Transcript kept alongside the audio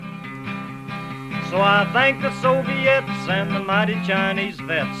So I thank the Soviets and the mighty Chinese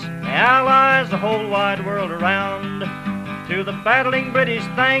vets, the Allies, the whole wide world around. To the battling British,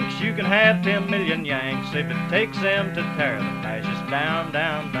 thanks, you can have 10 million Yanks if it takes them to tear the fascists down,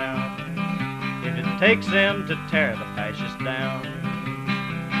 down, down. If it takes them to tear the fascists down.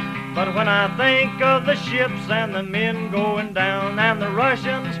 But when I think of the ships and the men going down, and the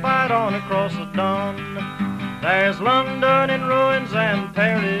Russians fight on across the Don, there's London in ruins and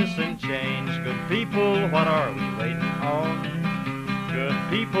Paris in chains. Good people, what are we waiting on? Good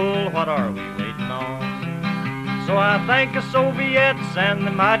people, what are we waiting on? So I thank the Soviets and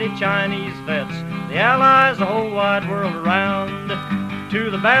the mighty Chinese vets, the Allies, the whole wide world around. To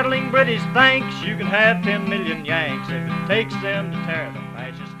the battling British, thanks, you can have 10 million Yanks if it takes them to tear the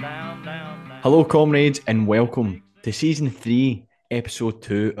fascists down, down, down. Hello, comrades, and welcome to Season 3, Episode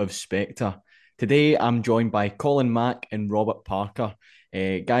 2 of SPECTRE. Today, I'm joined by Colin Mack and Robert Parker.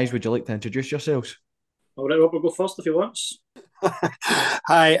 Guys, would you like to introduce yourselves? All right, Robert, go first if you want.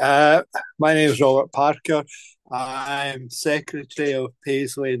 Hi, my name is Robert Parker. I'm Secretary of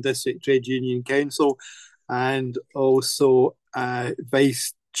Paisley and District Trade Union Council and also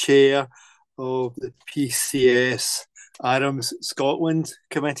Vice Chair of the PCS Arms Scotland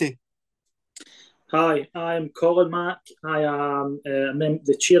Committee. Hi, I'm Colin Mack. I am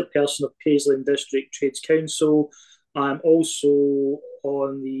the chairperson of Paisley and District Trades Council. I'm also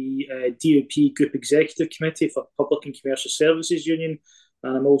on the DUP Group Executive Committee for Public and Commercial Services Union,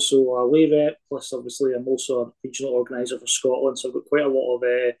 and I'm also a lay rep, plus obviously I'm also a regional organiser for Scotland, so I've got quite a lot of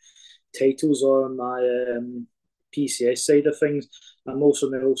titles on my PCS side of things. I'm also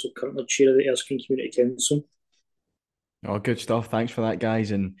currently chair of the Erksine Community Council. Oh, good stuff. Thanks for that,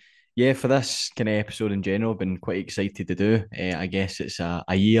 guys. And yeah, for this kind of episode in general, I've been quite excited to do. I guess it's a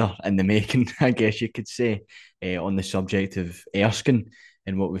year in the making, I guess you could say, on the subject of Erskine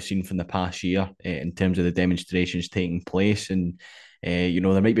and what we've seen from the past year in terms of the demonstrations taking place. And,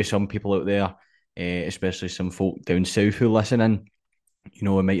 there might be some people out there, especially some folk down south who listen in,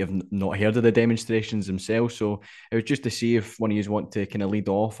 we might have not heard of the demonstrations themselves. So it was just to see if one of you want to kind of lead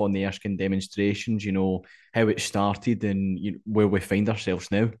off on the Erskine demonstrations, how it started and where we find ourselves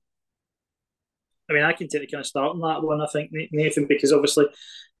now. I mean, I can take the kind of start on that one, I think, Nathan, because obviously,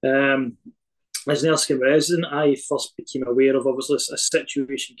 as an Erskine resident, I first became aware of obviously a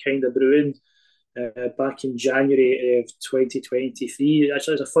situation kind of brewing back in January of 2023.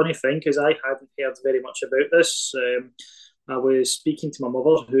 Actually, it's a funny thing because I hadn't heard very much about this. I was speaking to my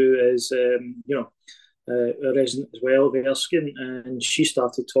mother, who is, a resident as well of Erskine, and she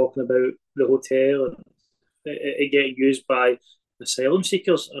started talking about the hotel and it getting used by asylum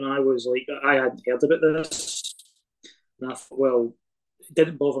seekers, and I was like, I hadn't heard about this, and I thought, well, it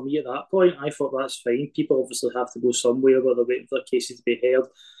didn't bother me at that point. I thought that's fine. People obviously have to go somewhere where they're waiting for their cases to be heard.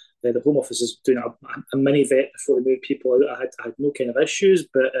 The Home Office is doing a mini vet before they move people out. I had no kind of issues,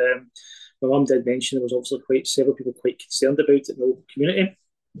 but my mum did mention there was obviously several people quite concerned about it in the local community.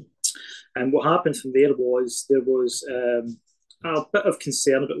 And what happened from there was a bit of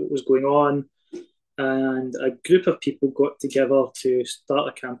concern about what was going on, and a group of people got together to start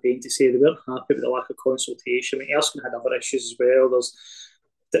a campaign to say they weren't happy with the lack of consultation. I mean, Erskine had other issues as well. There's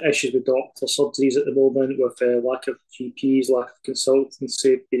the issues with doctor surgeries at the moment, with lack of GPs, lack of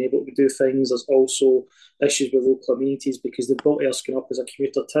consultancy, being able to do things. There's also issues with local amenities because they built Erskine up as a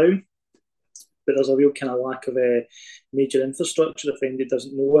commuter town, but there's a real kind of lack of major infrastructure. If anybody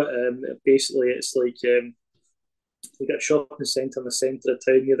doesn't know it, basically it's like you've got a shopping centre in the centre of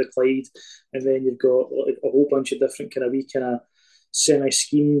town near the Clyde, and then you've got like a whole bunch of different kind of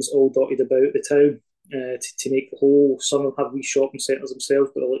semi-schemes all dotted about the town to make the whole. Some of them have wee shopping centres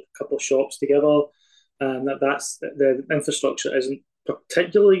themselves, but they're like a couple of shops together, and that's the infrastructure isn't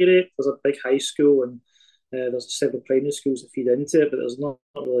particularly great. There's a big high school and there's several primary schools that feed into it, but there's not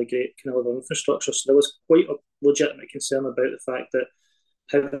really great kind of infrastructure. So there was quite a legitimate concern about the fact that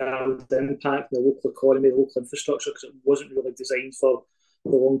how that would impact the local economy, the local infrastructure, because it wasn't really designed for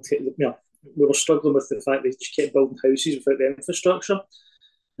the long term. We were struggling with the fact that they just kept building houses without the infrastructure.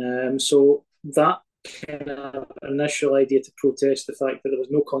 So that kind of initial idea to protest the fact that there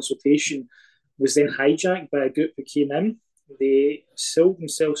was no consultation was then hijacked by a group who came in. They sold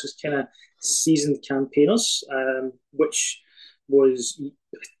themselves as kind of seasoned campaigners, which was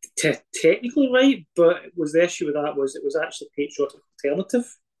technically right, but the issue with that was it was actually Patriotic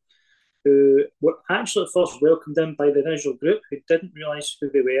Alternative, who were actually at first welcomed in by the initial group, who didn't realise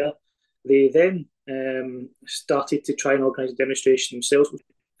who they were. They then started to try and organise a demonstration themselves,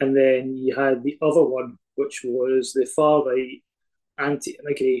 and then you had the other one, which was the far right,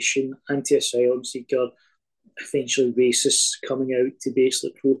 anti-immigration, anti-asylum seeker, eventually racists coming out to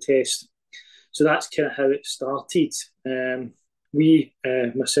basically protest So that's kind of how it started. We,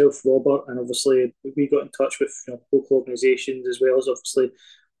 myself, Robert, and obviously we got in touch with local organisations as well as obviously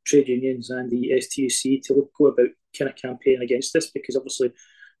trade unions and the STUC to go about kind of campaigning against this, because obviously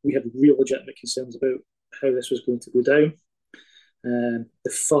we had real legitimate concerns about how this was going to go down.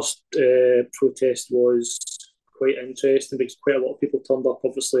 The first protest was quite interesting because quite a lot of people turned up,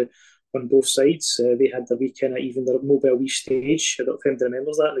 obviously, on both sides. They had their wee kind of, even their mobile wee stage. I don't know if anybody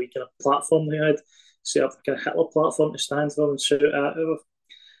remembers that, the wee kind of platform they had, set up a kind of Hitler platform to stand for and shout at it.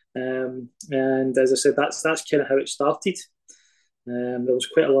 And as I said, that's kind of how it started. There was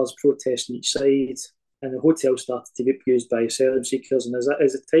quite a large protest on each side, and the hotel started to be abused by asylum seekers. And as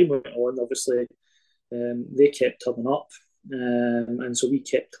the time went on, obviously, they kept turning up. And so we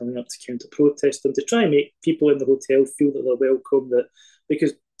kept coming up to counter protest them to try and make people in the hotel feel that they're welcome. That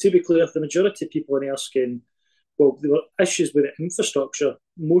because, to be clear, the majority of people in Erskine, well, there were issues with the infrastructure.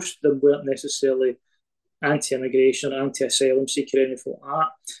 Most of them weren't necessarily anti-immigration or anti-asylum seeker or anything like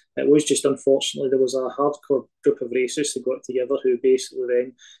that. It was just, unfortunately, there was a hardcore group of racists who got together who basically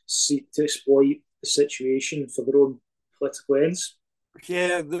then seek to exploit the situation for their own political ends.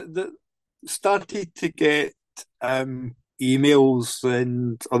 Yeah, the started to get emails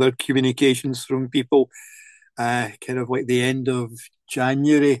and other communications from people kind of like the end of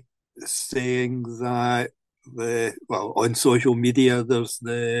January, saying that on social media there's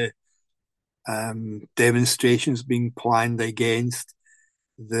the demonstrations being planned against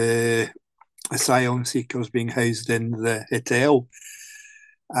the asylum seekers being housed in the hotel.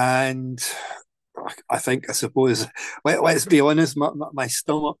 And I suppose, let's be honest, my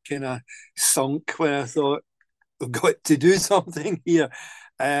stomach kind of sunk when I thought, we've got to do something here.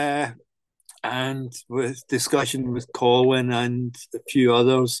 And with discussion with Colin and a few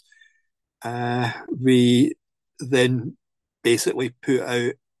others, we then basically put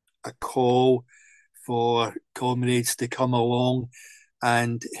out a call for comrades to come along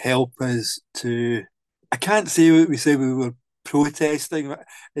and help us to, I can't say what we said we were protesting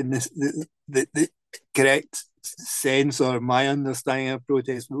in this the correct sense or my understanding of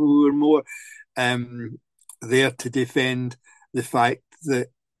protest. We were more there to defend the fact that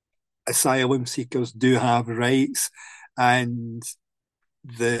asylum seekers do have rights, and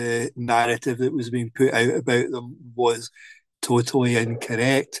the narrative that was being put out about them was totally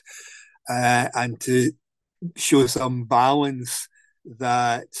incorrect, and to show some balance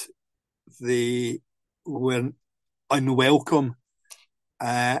that they weren't unwelcome,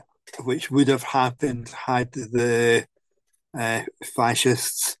 which would have happened had the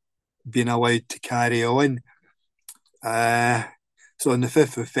fascists been allowed to carry on. So on the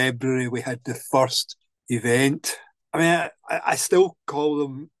 5th of February, we had the first event. I mean, I still call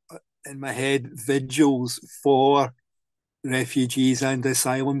them in my head vigils for refugees and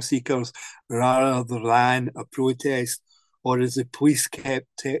asylum seekers rather than a protest, or as the police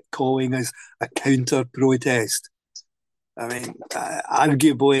kept calling us, a counter-protest. I mean,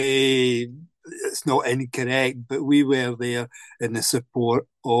 arguably, it's not incorrect, but we were there in the support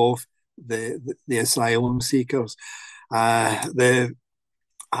of the asylum seekers. The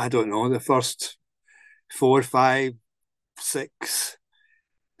first 4, 5, 6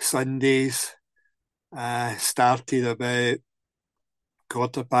 Sundays started about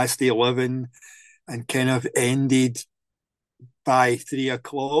 11:15 and kind of ended by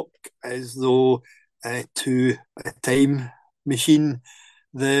 3:00, as though to a time machine.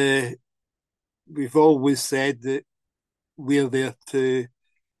 We've always said that we're there to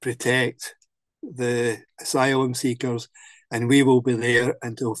protect the asylum seekers, and we will be there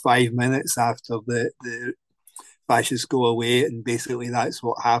until 5 minutes after the fascists go away, and basically that's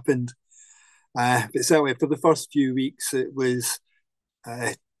what happened. But certainly for the first few weeks, it was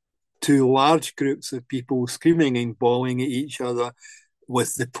two large groups of people screaming and bawling at each other,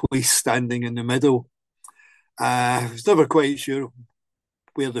 with the police standing in the middle. I was never quite sure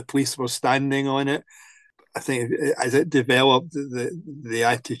where the police were standing on it. I think as it developed, the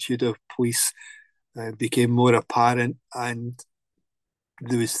attitude of police became more apparent, and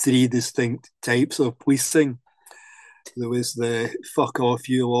there was 3 distinct types of policing. There was the fuck off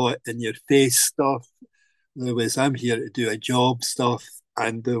you lot in your face stuff. There was I'm here to do a job stuff.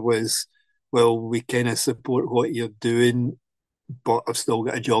 And there was, well, we kind of support what you're doing, but I've still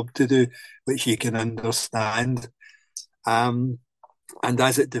got a job to do, which you can understand. And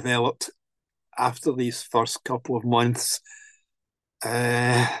as it developed after these first couple of months,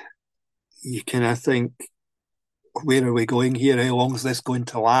 you kind of think, where are we going here? How long is this going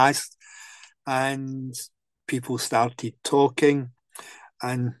to last? And people started talking,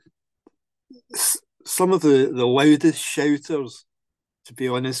 and some of the loudest shouters to be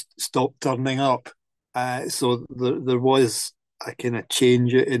honest, stopped turning up. So there was a kind of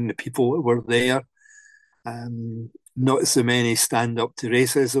change in the people that were there. Not so many stand up to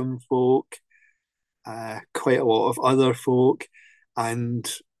racism folk, quite a lot of other folk, and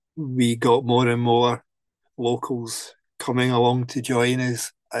we got more and more locals coming along to join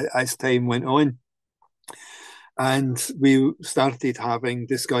us as time went on. And we started having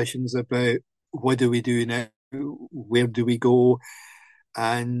discussions about what do we do now? Where do we go?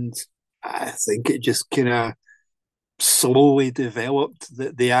 And I think it just kind of slowly developed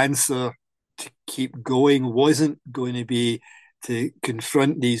that the answer to keep going wasn't going to be to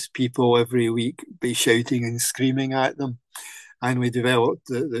confront these people every week by shouting and screaming at them. And we developed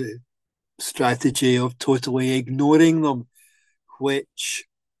the strategy of totally ignoring them, which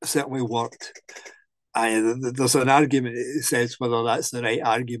certainly worked. There's an argument that says whether that's the right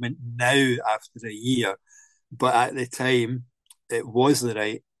argument now after a year, but at the time it was the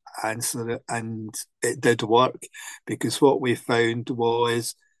right answer and it did work, because what we found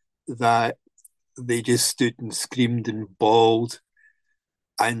was that they just stood and screamed and bawled,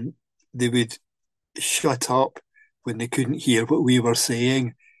 and they would shut up when they couldn't hear what we were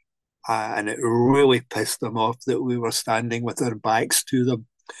saying. And it really pissed them off that we were standing with our backs to them.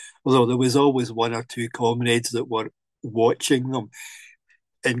 Although there was always one or two comrades that were watching them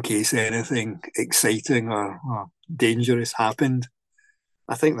in case anything exciting or dangerous happened.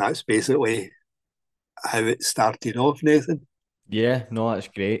 I think that's basically how it started off, Nathan. Yeah, no, that's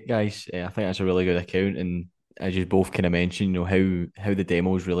great, guys. I think that's a really good account, and as you both kind of mentioned, how the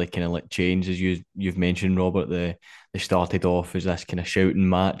demos really kind of like changed, as you've mentioned, Robert. They started off as this kind of shouting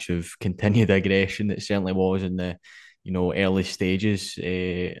match of continued aggression. It certainly was in the early stages,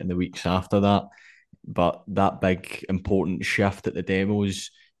 in the weeks after that. But that big important shift at the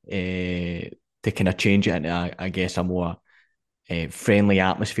demos, to kind of change it into, I guess, a more friendly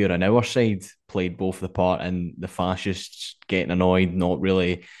atmosphere on our side, played both the part in the fascists getting annoyed, not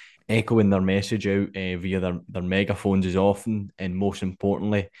really echoing their message out via their megaphones as often, and most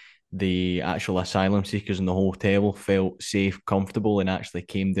importantly, the actual asylum seekers in the hotel felt safe, comfortable, and actually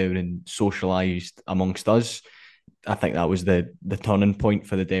came down and socialised amongst us. I think that was the turning point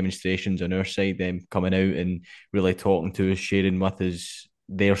for the demonstrations on our side, them coming out and really talking to us, sharing with us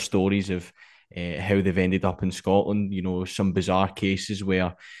their stories of how they've ended up in Scotland. Some bizarre cases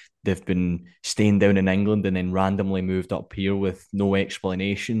where they've been staying down in England and then randomly moved up here with no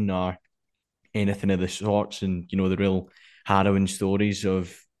explanation or anything of the sorts. And, the real harrowing stories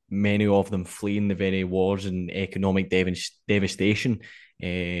of many of them fleeing the very wars and economic devastation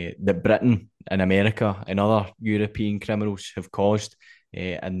that Britain and America and other European criminals have caused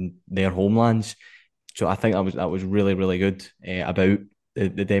in their homelands. So I think that was really, really good about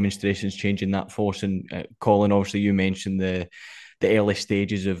the demonstrations changing that force. And Colin, obviously, you mentioned the early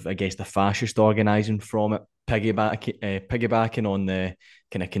stages of, I guess, the fascist organising from it, piggybacking on the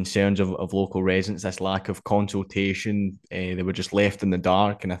kind of concerns of local residents, this lack of consultation. They were just left in the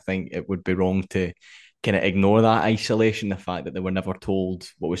dark, and I think it would be wrong to kind of ignore that isolation, the fact that they were never told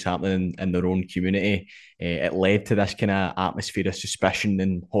what was happening in their own community. It led to this kind of atmosphere of suspicion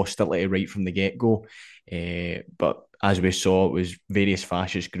and hostility right from the get-go. But as we saw, it was various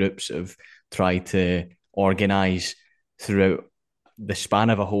fascist groups have tried to organise throughout the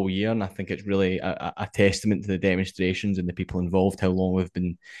span of a whole year, and I think it's really a testament to the demonstrations and the people involved, how long we've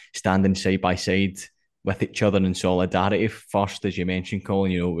been standing side by side with each other in solidarity. First, as you mentioned,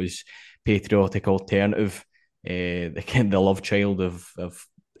 Colin, it was Patriotic Alternative, the love child of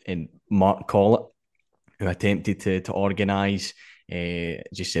Mark Collett, who attempted to organise.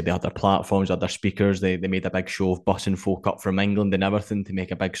 As you said, they had their platforms, other speakers. They made a big show of bussing folk up from England and everything to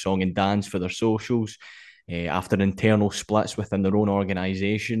make a big song and dance for their socials. After internal splits within their own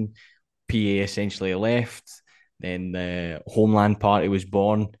organisation, PA essentially left. Then the Homeland Party was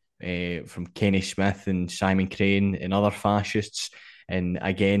born from Kenny Smith and Simon Crane and other fascists. And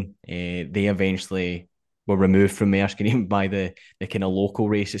again, they eventually were removed from Erskine even by the kind of local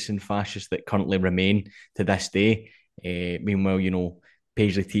racists and fascists that currently remain to this day. Meanwhile,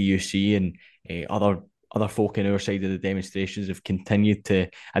 Paisley TUC and other folk on our side of the demonstrations have continued to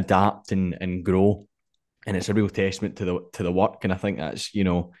adapt and grow. And it's a real testament to the work. And I think that's,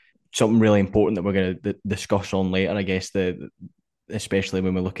 something really important that we're going to discuss on later, I guess, especially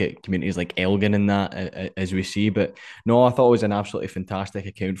when we look at communities like Elgin and that, as we see. But no, I thought it was an absolutely fantastic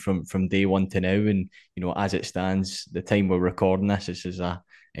account from day one to now. And, as it stands, the time we're recording this is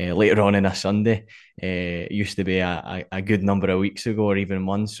later on in a Sunday. It used to be a good number of weeks ago, or even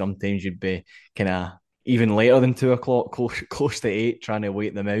months. Sometimes you'd be kind of even later than 2 o'clock, close to 8, trying to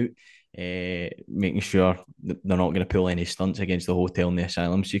wait them out. making sure that they're not going to pull any stunts against the hotel and the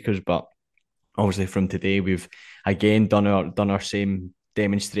asylum seekers. But obviously, from today, we've again done our same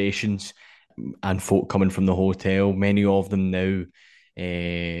demonstrations, and folk coming from the hotel. Many of them now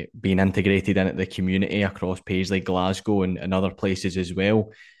being integrated into the community across Paisley, Glasgow, and other places as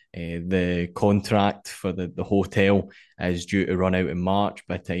well. The contract for the hotel is due to run out in March.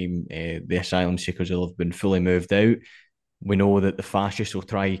 By the time the asylum seekers will have been fully moved out, we know that the fascists will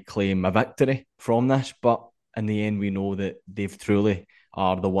try to claim a victory from this, but in the end, we know that they've truly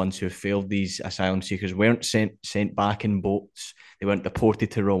are the ones who have failed. These asylum seekers weren't sent back in boats. They weren't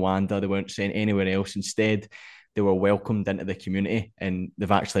deported to Rwanda. They weren't sent anywhere else. Instead, they were welcomed into the community, and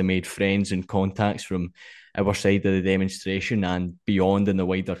they've actually made friends and contacts from our side of the demonstration and beyond in the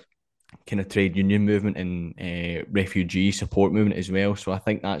wider kind of trade union movement and refugee support movement as well. So I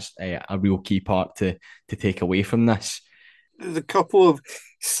think that's a real key part to take away from this. There's a couple of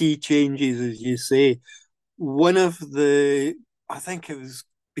sea changes, as you say. One of the, I think it was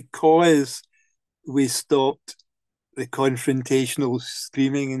because we stopped the confrontational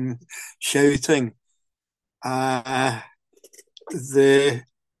screaming and shouting, the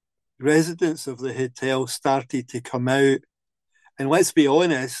residents of the hotel started to come out. And let's be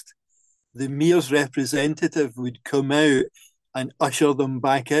honest, the mayor's representative would come out and usher them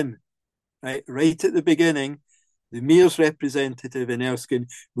back in. Right at the beginning, the mayor's representative in Erskine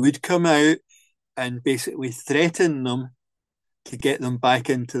would come out and basically threaten them to get them back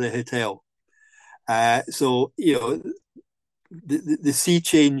into the hotel. So, the sea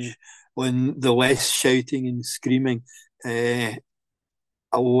change on the less shouting and screaming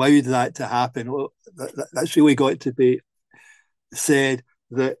allowed that to happen. Well, that's really got to be said,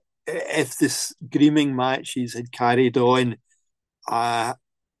 that if the screaming matches had carried on,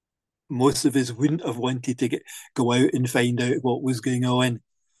 most of us wouldn't have wanted to go out and find out what was going on.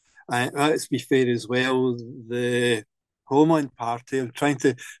 Let's be fair as well, the Homeland Party, I'm trying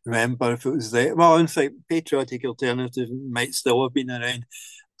to remember if it was in fact, Patriotic Alternative might still have been around.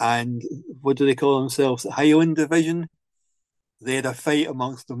 And what do they call themselves? The Highland Division. They had a fight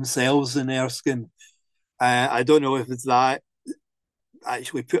amongst themselves in Erskine. I don't know if it's that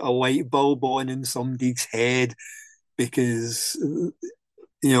actually put a light bulb on in somebody's head, because,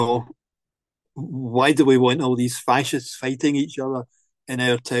 why do we want all these fascists fighting each other in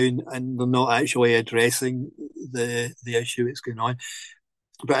our town, and they're not actually addressing the issue that's going on?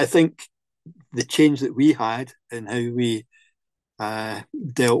 But I think the change that we had in how we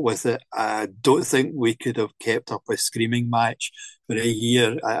dealt with it, I don't think we could have kept up a screaming match for a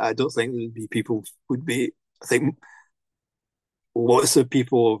year. I don't think people would be. I think lots of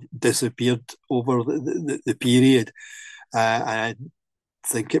people disappeared over the period. I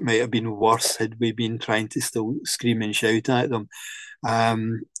think it might have been worse had we been trying to still scream and shout at them.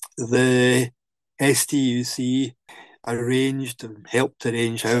 The STUC arranged and helped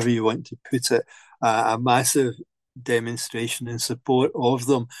arrange, however you want to put it, a massive demonstration in support of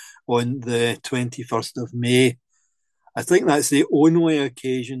them on the 21st of May. I think that's the only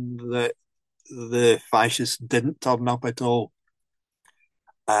occasion that the fascists didn't turn up at all.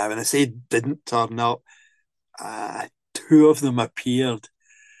 When I say didn't turn up, two of them appeared,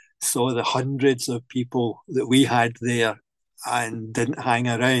 saw the hundreds of people that we had there, and didn't hang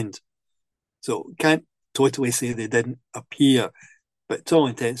around. So can't totally say they didn't appear, but to all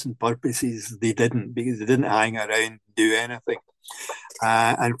intents and purposes, they didn't, because they didn't hang around and do anything.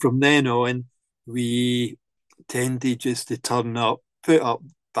 And from then on, we tended just to turn up, put up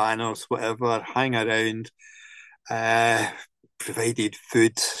banners, whatever, hang around, provided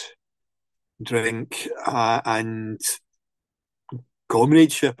food, drink, and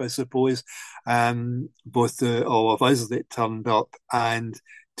comradeship, I suppose, both all of us that turned up and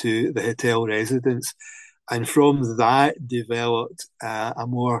to the hotel residents. And from that developed a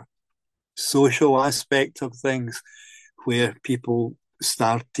more social aspect of things, where people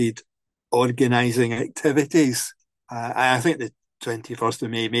started organising activities. I think the 21st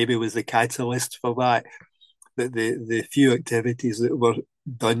of May maybe was the catalyst for that. The few activities that were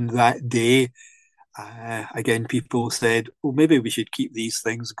done that day, again, people said, well, maybe we should keep these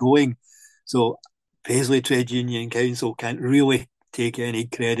things going. So Paisley Trade Union Council can't really take any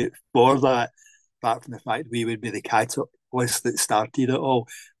credit for that, apart from the fact we would be the catalyst that started it all.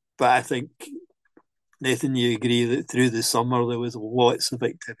 But I think, Nathan, you agree that through the summer there was lots of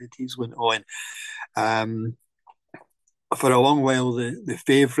activities went on. For a long while, the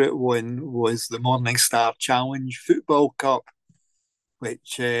favourite one was the Morning Star Challenge Football Cup,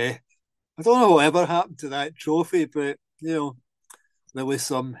 which I don't know what ever happened to that trophy, but there was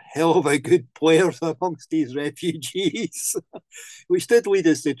some hell of a good players amongst these refugees, which did lead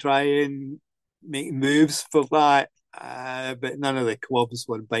us to try and make moves for that. But none of the clubs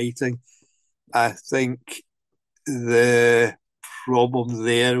were biting. I think the problem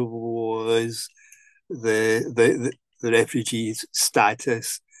there was the refugees'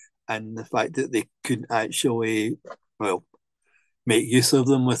 status and the fact that they couldn't actually, well, make use of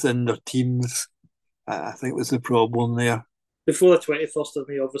them within their teams. I think was the problem there. Before the 21st of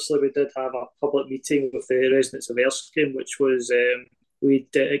May, obviously, we did have a public meeting with the residents of Erskine, which was we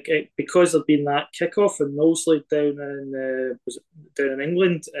did, because there'd been that kickoff in Knowsley down in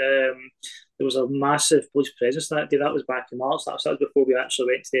England. There was a massive police presence that day. That was back in March. That was before we actually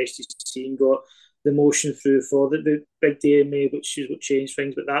went to the STC and got the motion through for the big day in May, which is what changed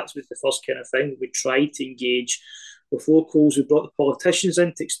things. But that was the first kind of thing. We tried to engage with locals. We brought the politicians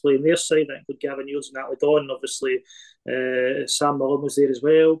in to explain their side. That included Gavin Eales and Natalie Dawn. Obviously, Sam Mullen was there as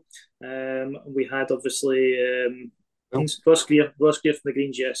well. We had obviously Ross Greer from the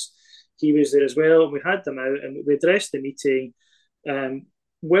Greens, yes. He was there as well. And we had them out and we addressed the meeting.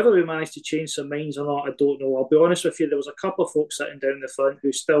 Whether we managed to change some minds or not, I don't know. I'll be honest with you, there was a couple of folks sitting down in the front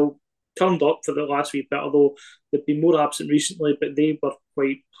who still turned up for the last wee bit, although they've been more absent recently, but they were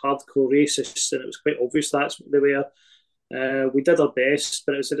quite hardcore racists, and it was quite obvious that's what they were. We did our best,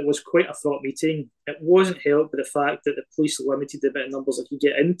 but it was quite a fraught meeting. It wasn't helped by the fact that the police limited the amount of numbers that could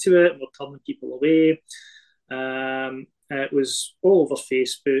get into it and were turning people away. It was all over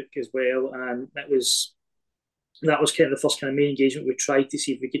Facebook as well, and that was kind of the first kind of main engagement. We tried to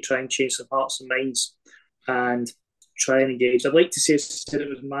see if we could try and change some hearts and minds and try and engage. I'd like to say it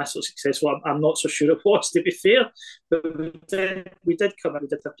was massively successful. I'm not so sure it was, to be fair, but we did come in. We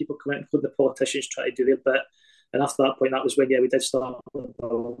did have people come in, including the politicians, try to do their bit. And after that point, that was when we did start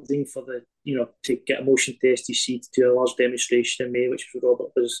building for to get a motion to STC to do a large demonstration in May, which is what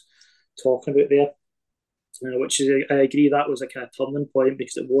Robert was talking about there. Which is, I agree, that was a kind of turning point,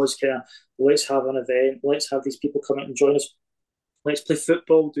 because it was kind of, let's have an event, let's have these people come out and join us, let's play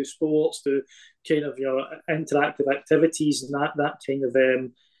football, do sports, do kind of interactive activities, and that kind of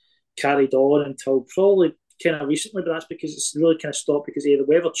carried on until probably kind of recently. But that's because it's really kind of stopped because the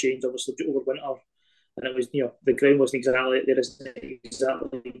weather changed obviously over winter, and it was the ground wasn't exactly there isn't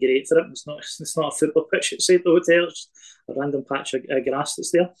exactly great for it. It's not a football pitch at the hotel. It's just a random patch of grass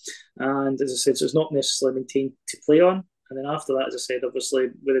that's there, and as I said, so it's not necessarily maintained to play on. And then after that, as I said, obviously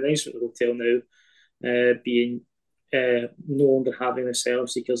with the announcement of the hotel now being no longer having the asylum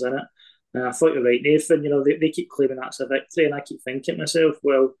seekers in it, I thought you're right, Nathan. They keep claiming that's a victory, and I keep thinking to myself,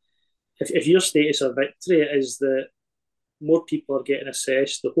 well, if your status of victory is that more people are getting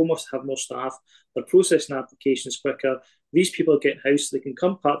assessed, the Home Office have more staff, they're processing applications quicker, these people are getting housed so they can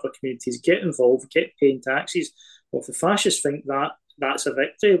come part of our communities, get involved, get paying taxes. Well, if the fascists think that's a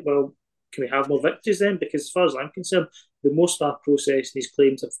victory, well, can we have more victories then? Because as far as I'm concerned, the more staff processing these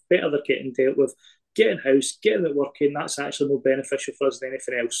claims, the better they're getting dealt with, getting housed, getting it working, that's actually more beneficial for us than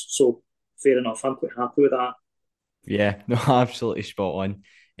anything else. So fair enough, I'm quite happy with that. Yeah, no, absolutely spot on.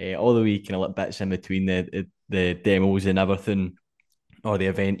 All the wee kind of little bits in between the demos and everything, or the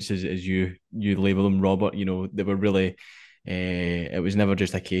events as you label them, Robert, they were really, it was never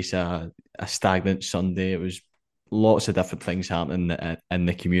just a case of a stagnant Sunday. It was lots of different things happening in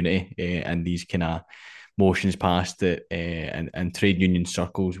the community, and these kind of motions passed it and trade union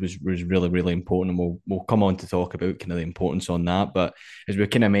circles was really, really important. And we'll come on to talk about kind of the importance on that. But as we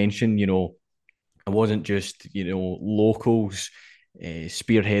kind of mentioned, it wasn't just, locals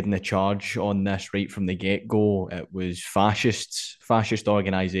spearheading the charge on this right from the get-go. It was fascist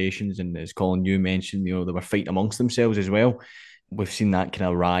organisations, and as Colin, you mentioned, they were fighting amongst themselves as well. We've seen that kind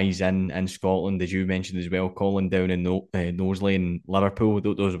of rise in Scotland, as you mentioned as well, Colin, down in Knowsley and Liverpool.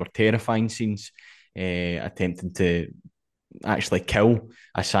 Those were terrifying scenes, attempting to actually kill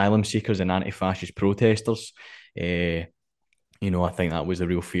asylum seekers and anti-fascist protesters. I think that was a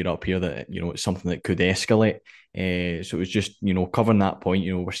real fear up here that, it's something that could escalate. So it was just, covering that point,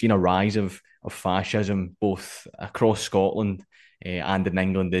 we're seeing a rise of fascism both across Scotland and in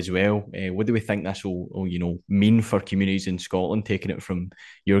England as well. What do we think this will mean for communities in Scotland, taking it from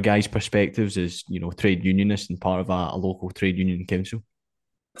your guys' perspectives as, trade unionists and part of a local trade union council?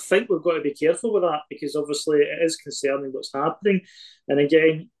 I think we've got to be careful with that, because obviously it is concerning what's happening. And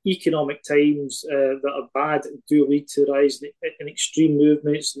again, economic times that are bad do lead to a rise in extreme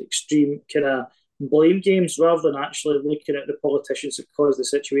movements and extreme kind of blame games, rather than actually looking at the politicians that caused the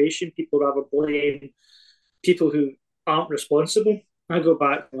situation. People rather blame people who aren't responsible. I go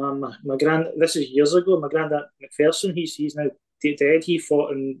back, my grand. This is years ago. My granddad McPherson. He's now dead. He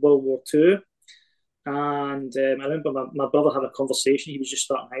fought in World War II. And I remember my brother had a conversation. He was just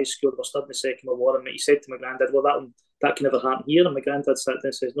starting high school. We were studying the Second World War, and he said to my granddad, "Well, that can never happen here." And my granddad sat there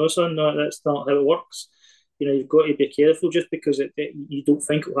and says, "No, son, no, that's not how it works. You've got to be careful. Just because you don't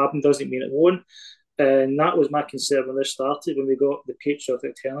think it will happen doesn't mean it won't." And that was my concern when this started. When we got the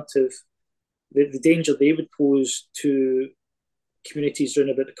patriotic alternative, the danger they would pose to communities around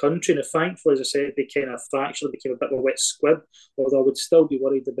about the country. And thankfully, as I said, they kind of fractured, became a bit of a wet squib. Although I would still be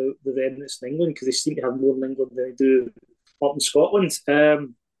worried about the remnants in England because they seem to have more in England than they do up in Scotland.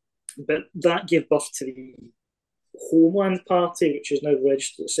 But that gave birth to the Homeland Party, which has now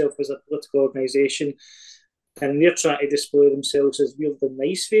registered itself as a political organisation. And they're trying to display themselves as we're the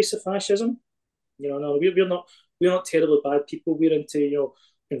nice face of fascism. No, we're not terribly bad people. We're into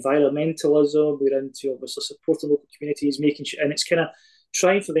environmentalism. We're into obviously supporting local communities, making sure, and it's kind of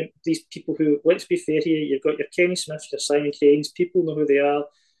trying for these people who, let's be fair here, you've got your Kenny Smiths, your Simon Cranes, people know who they are.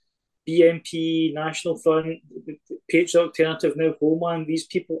 BNP, National Front, Patriot Alternative, now Homeland. These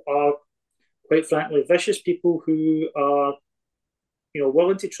people are, quite frankly, vicious people who are,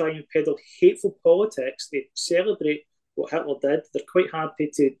 willing to try and peddle hateful politics. They celebrate what Hitler did. They're quite happy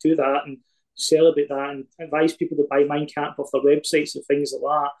to do that and celebrate that and advise people to buy Mein Kampf off their websites and things like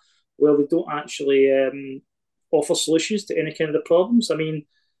that. Well, they don't actually offer solutions to any kind of the problems. I mean,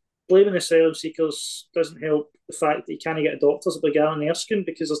 blaming asylum seekers doesn't help the fact that you can't get doctors at Bulgaria and Erskine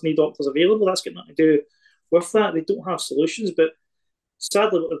because there's no doctors available. That's got nothing to do with that. They don't have solutions, but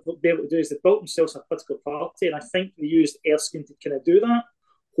sadly, what they've been able to do is they've built themselves a political party, and I think they used Erskine to kind of do that.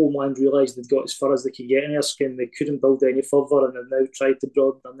 Homeland realised they'd got as far as they could get in Erskine. They couldn't build any further, and they've now tried to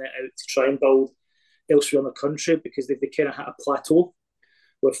broaden their net out to try and build elsewhere in the country because they kind of hit a plateau.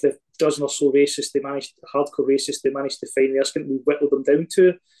 With the dozen or so racists, hardcore racists, they managed to find Erskine. We whittled them down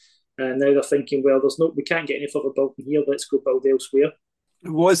to, and now they're thinking, well, we can't get any further building here. Let's go build elsewhere.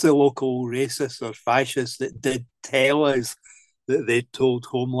 It was the local racists or fascists that did tell us that they told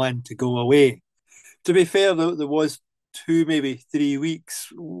Homeland to go away. To be fair, there was 2, maybe 3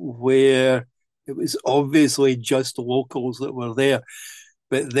 weeks where it was obviously just locals that were there.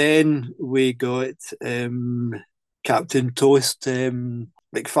 But then we got Captain Toast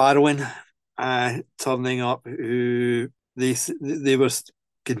McFarlane turning up, who they were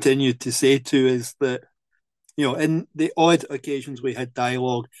continued to say to us that, in the odd occasions we had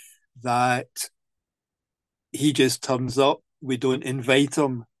dialogue, that he just turns up. We don't invite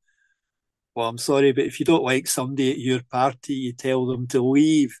him. Well, I'm sorry, but if you don't like somebody at your party, you tell them to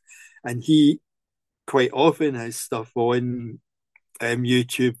leave. And he quite often has stuff on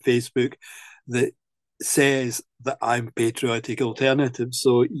YouTube, Facebook, that says that I'm patriotic alternative,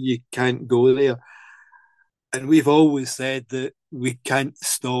 so you can't go there. And we've always said that we can't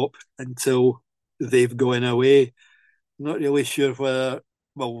stop until they've gone away. I'm not really sure whether,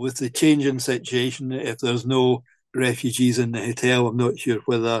 with the changing situation, if there's no refugees in the hotel, I'm not sure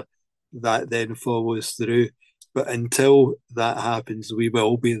whether that then follows through. But until that happens, we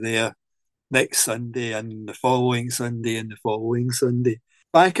will be there next Sunday and the following Sunday and the following Sunday.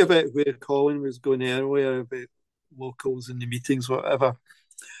 Back about where Colin was going earlier about locals in the meetings, whatever.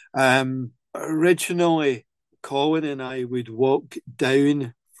 Originally, Colin and I would walk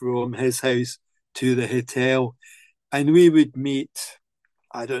down from his house to the hotel and we would meet,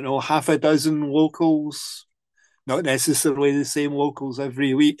 I don't know, half a dozen locals, not necessarily the same locals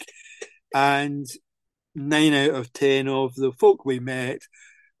every week. And 9 out of 10 of the folk we met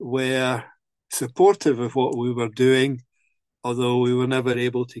were supportive of what we were doing, although we were never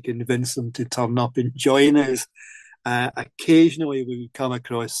able to convince them to turn up and join us. Occasionally we would come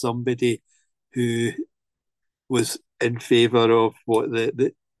across somebody who was in favour of what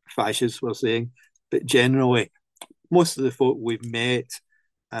the fascists were saying, but generally most of the folk we've met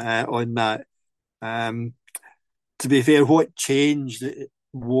on that. To be fair, what changed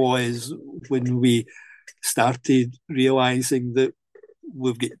was when we started realising that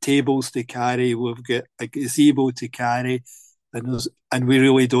we've got tables to carry, we've got a gazebo to carry, and we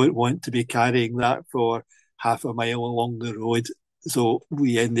really don't want to be carrying that for half a mile along the road. So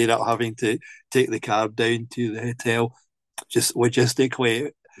we ended up having to take the car down to the hotel. Just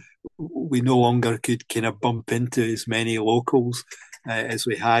logistically, we no longer could kind of bump into as many locals as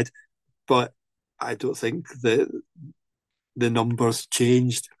we had. But I don't think that the numbers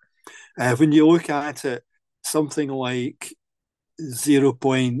changed. When you look at it, something like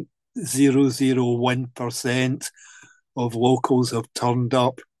 0.001% of locals have turned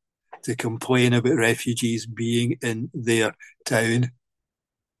up to complain about refugees being in their town.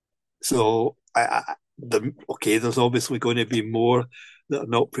 So, there's obviously going to be more that are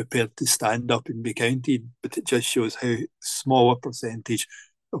not prepared to stand up and be counted, but it just shows how small a percentage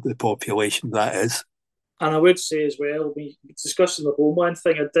of the population that is. And I would say as well, we discussing the Homeland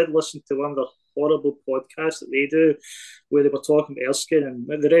thing. I did listen to one of the horrible podcasts that they do, where they were talking about Erskine,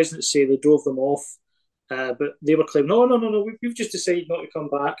 and the residents say they drove them off, but they were claiming, no, we've just decided not to come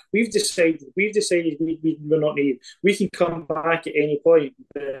back. We've decided we're not needed. We can come back at any point.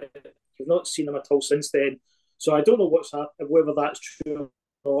 But we've not seen them at all since then. So I don't know what's happened, whether that's true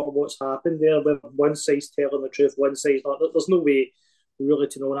or what's happened there. Whether one side's telling the truth, one side's not. There's no way really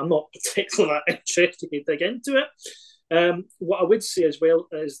to know, and I'm not particularly that interested to dig into it. What I would say as well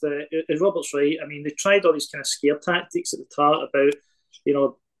is that, as Robert's right, I mean, they tried all these kind of scare tactics at the start about,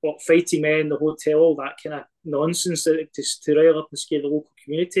 what, fighting men, the hotel, all that kind of nonsense to rile up and scare the local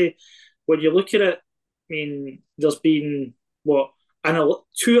community. When you look at it, I mean, there's been,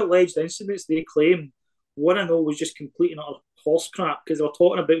 two alleged incidents they claim. One I know was just complete and utter horse crap, because they were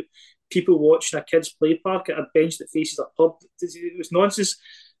talking about people watching a kids' play park at a bench that faces a pub. It was nonsense.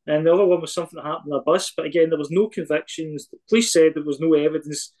 And the other one was something that happened on a bus. But again, there was no convictions. The police said there was no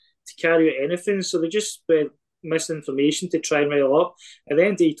evidence to carry out anything. So they just spread misinformation to try and rile up. And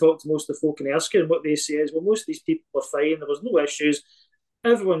then they talked to most of the folk in Erskine, and what they say is, well, most of these people were fine. There was no issues.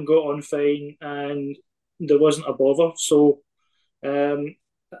 Everyone got on fine, and there wasn't a bother. So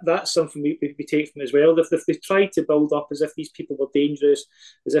that's something we take from as well. If they tried to build up as if these people were dangerous,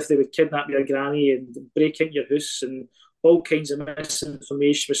 as if they would kidnap your granny and break into your house, and all kinds of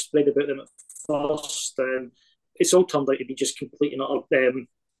misinformation was spread about them at first, and it's all turned out to be just complete and utter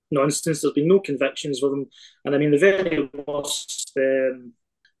nonsense. There's been no convictions with them, and I mean the very worst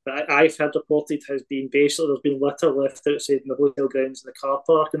that I've had reported has been basically there's been litter left outside in the hotel grounds in the car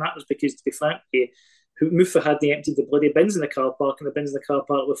park, and that was because, to be frank, Mufa hadn't emptied the bloody bins in the car park, and the bins in the car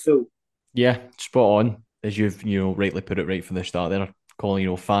park were full. Yeah, spot on. As you've rightly put it right from the start there,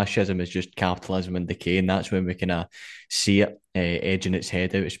 calling fascism is just capitalism and decay, and that's when we kind of see it edging its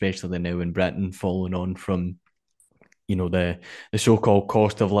head out, especially now in Britain, following on from the so-called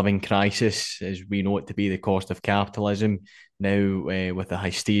cost of living crisis, as we know it to be the cost of capitalism. Now, with the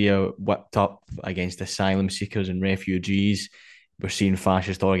hysteria whipped up against asylum seekers and refugees, we're seeing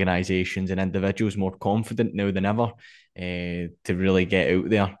fascist organisations and individuals more confident now than ever to really get out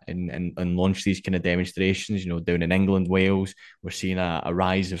there and launch these kind of demonstrations. Down in England, Wales, we're seeing a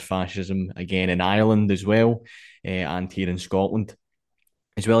rise of fascism again in Ireland as well, and here in Scotland,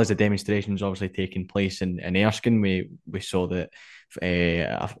 as well as the demonstrations obviously taking place in Erskine. We saw that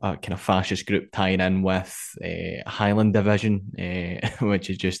a kind of fascist group tying in with Highland Division, which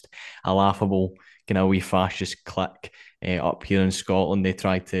is just a laughable kind of wee fascist clique up here in Scotland. They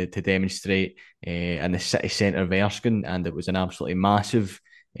tried to demonstrate in the city centre of Erskine, and it was an absolutely massive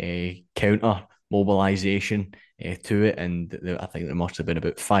counter mobilisation to it. And I think there must have been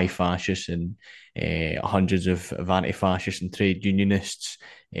about 5 fascists and hundreds of anti-fascists and trade unionists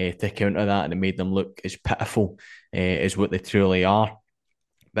to counter that, and it made them look as pitiful as what they truly are.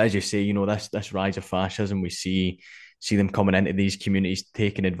 But as you say, this rise of fascism, we see them coming into these communities,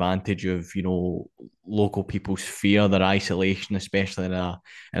 taking advantage of local people's fear, their isolation, especially in a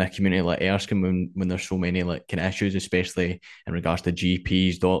community like Erskine, when there's so many kind of issues, especially in regards to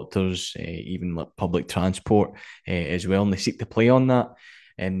GPs, doctors, even like public transport as well, and they seek to play on that.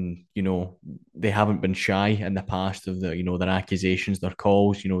 And they haven't been shy in the past of their accusations, their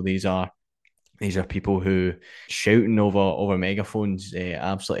calls. These are people who shouting over megaphones,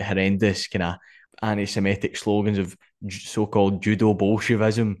 absolutely horrendous kind of anti-Semitic slogans of so-called judo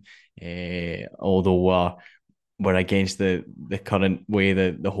Bolshevism, although we're against the current way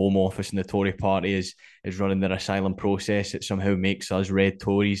the Home Office and the Tory Party is running their asylum process. It somehow makes us red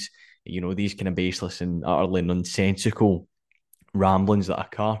Tories. These kind of baseless and utterly nonsensical ramblings that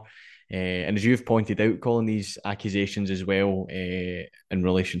occur. And as you've pointed out, calling these accusations as well in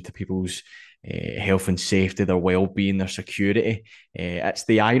relation to people's health and safety, their well-being, their security. It's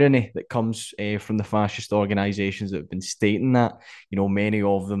the irony that comes from the fascist organisations that have been stating that. Many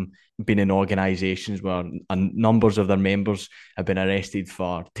of them been in organisations where numbers of their members have been arrested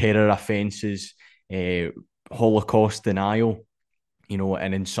for terror offences, Holocaust denial,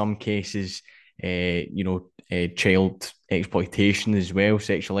 and in some cases, child exploitation as well,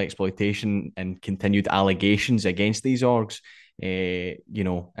 sexual exploitation, and continued allegations against these orgs.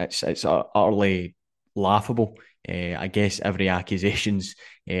 It's utterly laughable. I guess every accusation's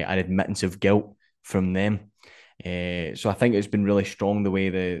an admittance of guilt from them. So I think it's been really strong the way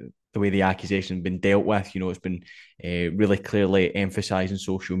the accusation has been dealt with. It's been really clearly emphasised in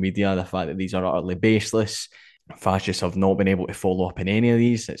social media the fact that these are utterly baseless. Fascists have not been able to follow up in any of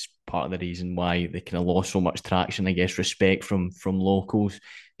these. It's part of the reason why they kind of lost so much traction, I guess, respect from locals.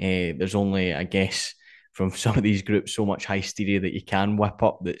 There's only, I guess, from some of these groups so much hysteria that you can whip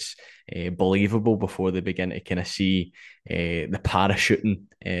up that's believable before they begin to kind of see the parachuting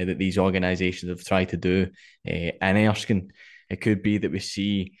that these organisations have tried to do in Erskine. It could be that we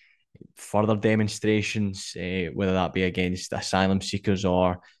see further demonstrations, whether that be against asylum seekers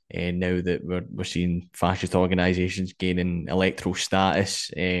or now that we're seeing fascist organisations gaining electoral status.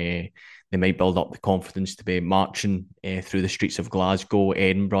 They might build up the confidence to be marching through the streets of Glasgow,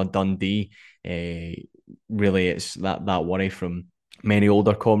 Edinburgh, Dundee. Really, it's that worry from many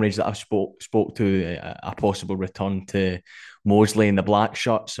older comrades that I've spoke to, a possible return to Mosley and the black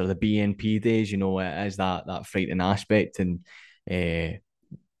shirts or the BNP days. As that frightening aspect, and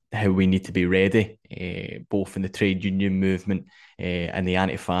how we need to be ready, both in the trade union movement and the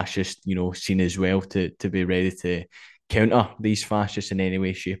anti-fascist, scene as well, to be ready to counter these fascists in any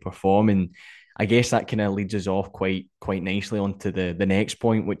way, shape, or form. And I guess that kind of leads us off quite nicely onto the next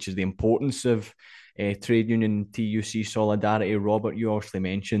point, which is the importance of trade union TUC solidarity. Robert, you obviously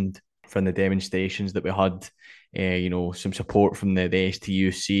mentioned from the demonstrations that we had, some support from the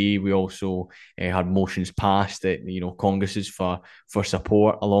STUC. We also had motions passed at congresses for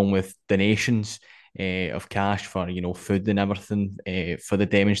support, along with donations of cash for food and everything for the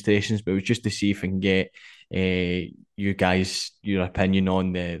demonstrations. But it was just to see if we can get you guys your opinion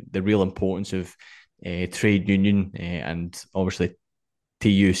on the real importance of trade union and obviously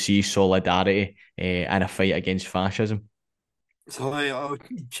TUC solidarity in a fight against fascism. So I'll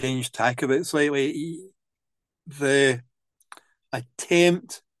change tack a bit slightly. The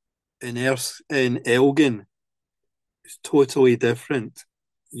attempt in Elgin is totally different.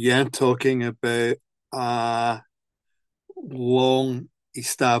 You're talking about a long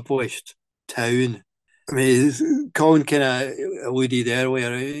established town. I mean, Colin kind of alluded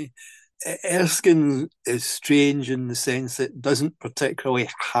earlier. Erskine is strange in the sense that it doesn't particularly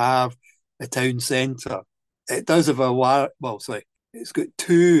have a town centre. It does have it's got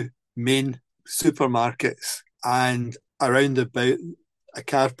two main supermarkets and around about a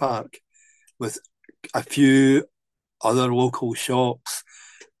car park with a few other local shops.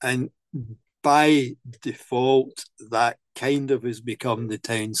 And by default, that kind of has become the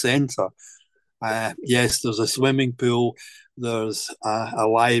town centre. Yes, there's a swimming pool, there's a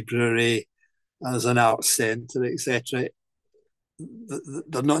library, there's an arts centre, etc.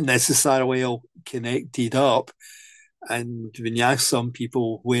 They're not necessarily all connected up. And when you ask some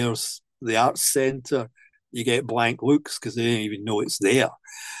people where's the arts centre, you get blank looks because they don't even know it's there.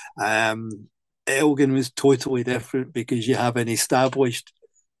 Elgin was totally different because you have an established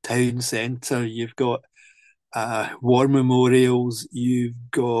town centre. You've got war memorials. You've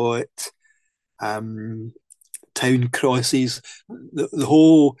got town crosses. The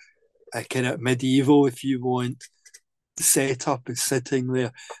whole kind of medieval, if you want, setup is sitting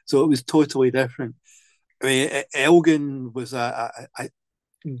there. So it was totally different. I mean, Elgin was a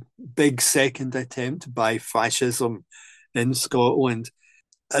big second attempt by fascism in Scotland,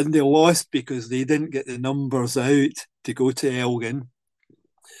 and they lost because they didn't get the numbers out to go to Elgin.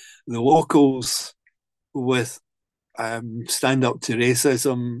 The locals, with Stand Up to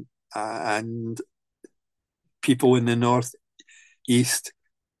Racism and people in the north east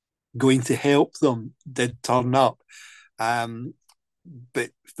going to help them, did turn up. But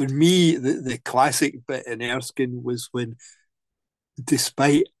for me, the classic bit in Erskine was when,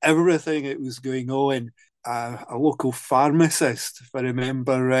 despite everything that was going on, a local pharmacist, if I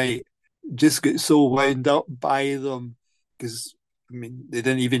remember right, just got so wound up by them because, I mean, they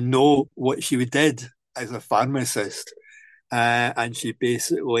didn't even know what she did as a pharmacist. And she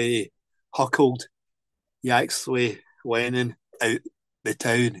basically huckled Yaxley Lennon out the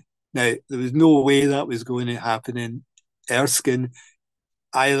town. Now, there was no way that was going to happen in Erskine,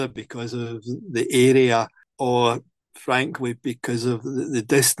 either because of the area or, frankly, because of the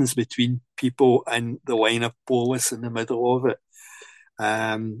distance between people and the line of police in the middle of it.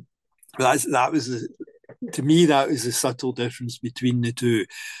 To me, that was the subtle difference between the two.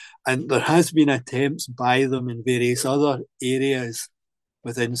 And there has been attempts by them in various other areas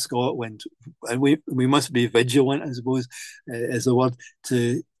within Scotland. And we must be vigilant, I suppose, is the word,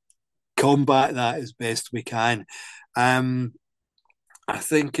 to combat that as best we can. I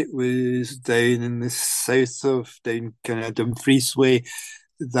think it was down in the south of, down kind of Dumfries way,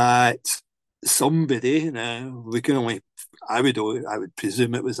 that somebody, we can only, I would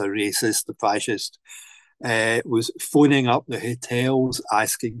presume it was a racist, a fascist, was phoning up the hotels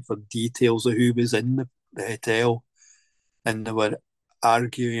asking for details of who was in the hotel, and they were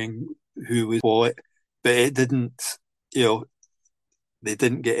arguing who was what, but it didn't, they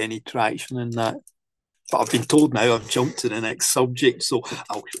didn't get any traction in that. But I've been told now I've jumped to the next subject, so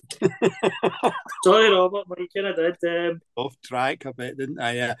I'll Sorry, Robert, but you kind of did. Off track a bit, didn't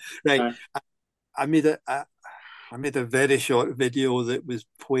I? Yeah. Right. Uh, I made I made a very short video that was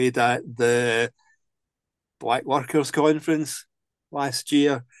played at the Black Workers Conference last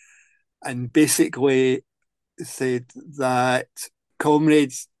year, and basically said that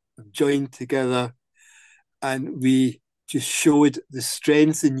comrades joined together and we just showed the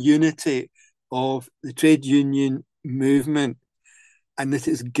strength and unity of the trade union movement, and that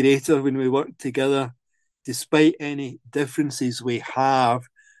it's greater when we work together. Despite any differences we have,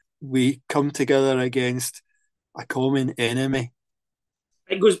 we come together against a common enemy.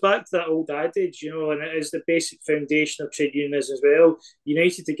 it goes back to that old adage, and it is the basic foundation of trade unionism as well.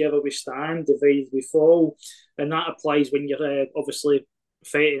 United together we stand, divided we fall. And that applies when you're obviously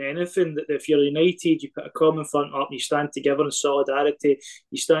fighting anything. That if you're united, you put a common front up, you stand together in solidarity,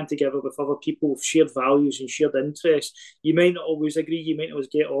 you stand together with other people with shared values and shared interests. You might not always agree, you might not always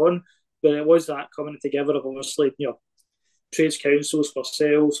get on, but it was that coming together of obviously, trades councils for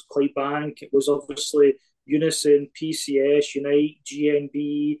sales, Clyde Bank. It was obviously Unison, PCS, Unite,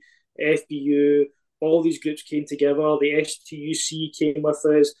 GNB, FBU. All these groups came together. The STUC came with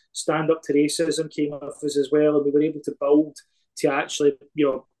us. Stand Up to Racism came with us as well, and we were able to build to actually,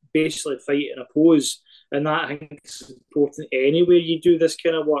 basically fight and oppose. And that, I think, is important anywhere you do this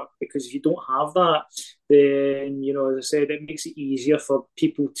kind of work, because if you don't have that, then, as I said, it makes it easier for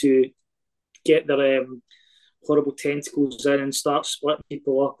people to get their horrible tentacles in and start splitting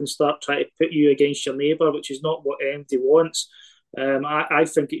people up and start trying to put you against your neighbour, which is not what anybody wants. I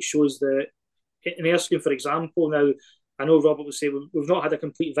think it shows that in Erskine, for example, now I know Robert would say we've not had a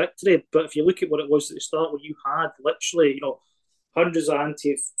complete victory, but if you look at what it was at the start, where you had literally, hundreds of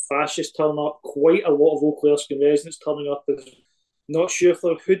anti-fascists turning up, quite a lot of local Erskine residents turning up, not sure if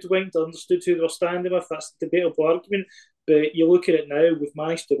they're hoodwinked or understood who they were standing with. That's a debatable argument. But you look at it now, we've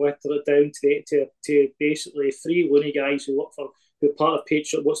managed to whittle it down to basically three loony guys who are part of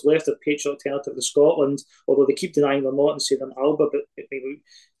Patriot, what's left of Patriot Alternative in Scotland, although they keep denying they're not and say they're in Alba, but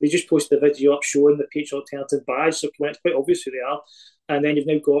they just posted a video up showing the Patriot Alternative badge, so it's quite obvious who they are. And then you've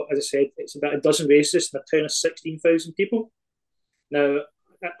now got, as I said, it's about a dozen racists in a town of 16,000 people. Now,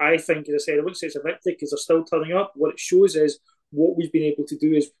 I think, as I said, I wouldn't say it's a victory because they're still turning up. What it shows is what we've been able to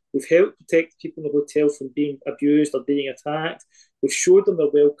do is we've helped protect people in the hotel from being abused or being attacked. We've showed them they're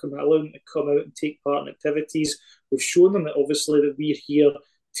welcome, allowing them to come out and take part in activities. We've shown them that obviously that we're here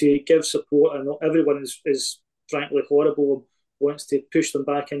to give support, and not everyone is frankly horrible and wants to push them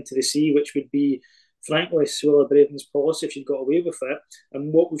back into the sea, which would be frankly Suella Braden's policy if she'd got away with it.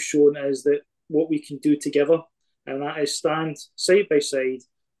 And what we've shown is that what we can do together, and that is stand side by side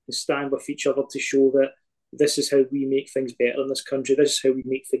and stand with each other to show that this is how we make things better in this country. This is how we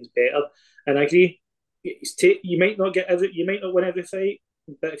make things better. And I agree. You might not win every fight,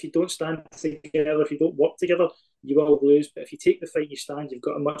 but if you don't stand together, if you don't work together, you will lose. But if you take the fight, you stand, you've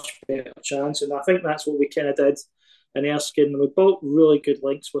got a much better chance. And I think that's what we kind of did in Erskine. And we built really good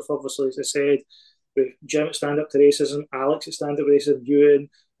links with, obviously, as I said, with Jim at Stand Up to Racism, Alex at Stand Up to Racism, Ewan,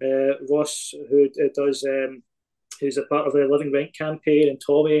 Ross, who does who's a part of the Living Rent campaign, and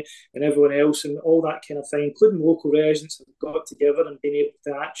Tommy and everyone else, and all that kind of thing, including local residents, have got together and been able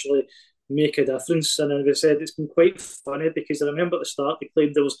to actually make a difference. And as I said, it's been quite funny because I remember at the start they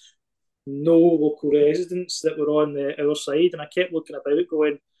claimed there was no local residents that were on our side, and I kept looking about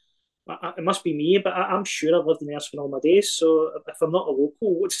going, it must be me, but I'm sure I've lived in Erskine all my days, so if I'm not a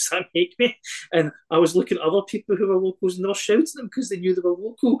local, what does that make me? And I was looking at other people who were locals and they were shouting at them because they knew they were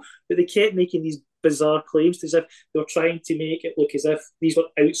local, but they kept making these bizarre claims as if they were trying to make it look as if these were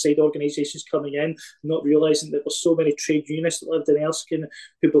outside organisations coming in, not realising that there were so many trade unionists that lived in Erskine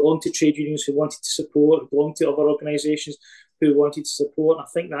who belonged to trade unions, who wanted to support, who belonged to other organisations who wanted to support. And I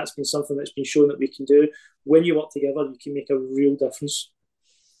think that's been something that's been shown that we can do. When you work together, you can make a real difference.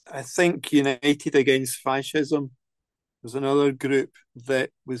 I think United Against Fascism was another group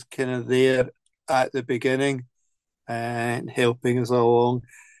that was kind of there at the beginning and helping us along.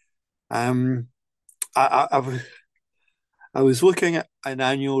 I was looking at an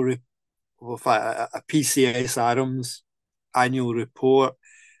a PCS Arms annual report.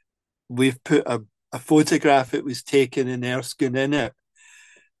 We've put a photograph that was taken in Erskine in it,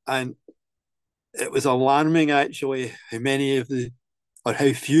 and it was alarming actually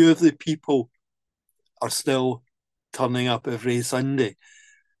how few of the people are still turning up every Sunday.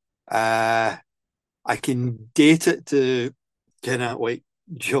 I can date it to kind of like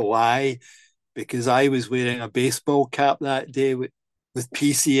July because I was wearing a baseball cap that day with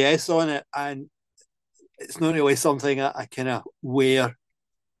PCS on it, and it's not really something I kind of wear,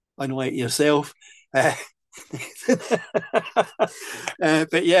 unlike yourself.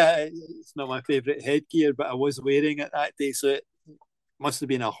 But yeah, it's not my favourite headgear, but I was wearing it that day, so it must have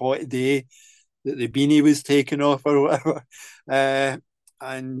been a hot day that the beanie was taken off or whatever.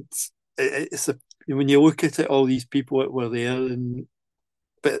 And it's when you look at it, all these people that were there,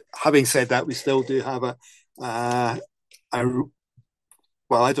 but having said that, we still do have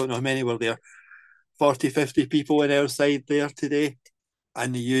well, I don't know how many were there, 40, 50 people in our side there today,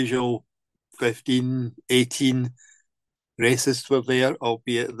 and the usual 15, 18 racists were there,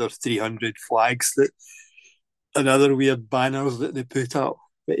 albeit there's 300 flags and other weird banners that they put up.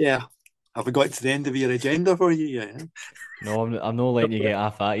 But yeah, have we got to the end of your agenda for you? Yeah. No, I'm not letting you get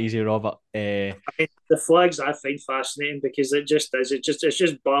off that easy, Robert. I mean, the flags I find fascinating because it just is. It's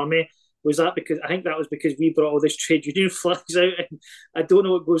just balmy. Was that because I think that was because we brought all this trade union flags out, and I don't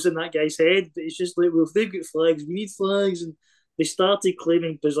know what goes in that guy's head, but it's just like, well, if they've got flags, we need flags, and they started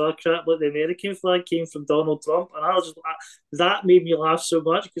claiming bizarre crap like the American flag came from Donald Trump, and that made me laugh so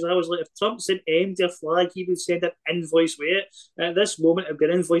much because I was like, if Trump sent MD a flag, he would send an invoice with it. And at this moment, I've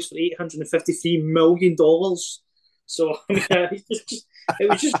got an invoice for $853 million. So I mean, it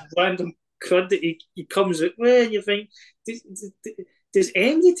was just random crud that he comes out with, and you think, does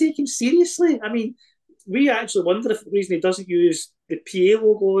MD take him seriously? I mean, we actually wonder if the reason he doesn't use the PA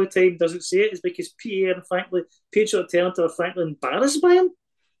logo all the time, doesn't say it, is because PA and frankly, Patriot Alternative are frankly embarrassed by him.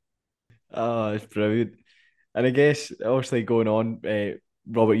 Oh, it's brilliant. And I guess, obviously, going on,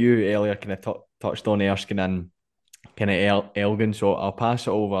 Robert, you earlier kind of touched on Erskine and kind of Elgin, so I'll pass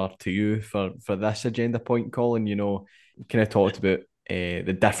it over to you for this agenda point, Colin. You know, kind of talked about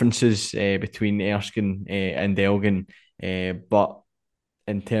the differences between Erskine and Elgin, but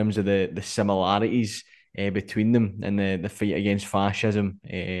in terms of the similarities between them and the fight against fascism,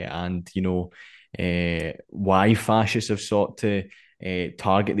 and you know why fascists have sought to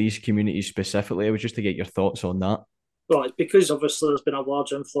target these communities specifically. It was just to get your thoughts on that. Well, it's because obviously there's been a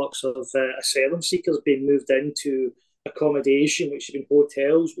large influx of asylum seekers being moved into accommodation, which have been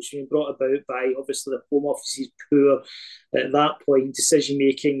hotels, which have been brought about by obviously the Home Office's poor, at that point, decision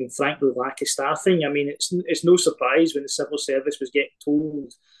making and frankly lack of staffing. I mean, it's no surprise when the civil service was getting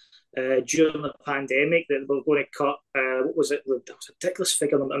told during the pandemic that they were going to cut, what was it? That was a ridiculous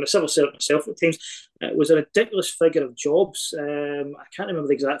figure. I'm a civil servant myself at times. It was a ridiculous figure of jobs. I can't remember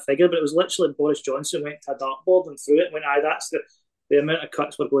the exact figure, but it was literally Boris Johnson went to a dartboard and threw it and went, aye, that's the amount of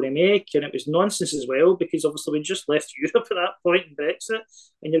cuts we're going to make. And it was nonsense as well, because obviously we just left Europe at that point in Brexit,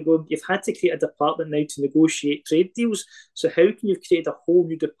 and you've had to create a department now to negotiate trade deals. So how can you create a whole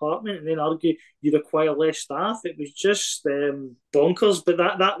new department and then argue you require less staff? It was just bonkers, but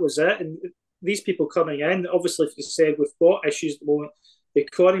that was it. And these people coming in, obviously, as you said, we've got issues at the moment. The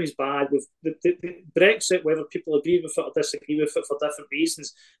economy's bad. With the Brexit, whether people agree with it or disagree with it for different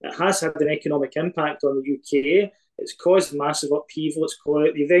reasons, it has had an economic impact on the UK. It's caused massive upheaval.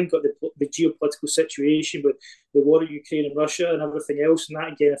 You've then got the geopolitical situation with the war in Ukraine and Russia and everything else, and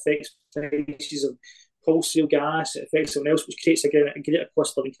that again affects prices of wholesale gas. It affects someone else, which creates again a greater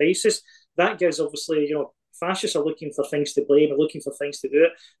cost of living crisis. That gives obviously, fascists are looking for things to blame, are looking for things to do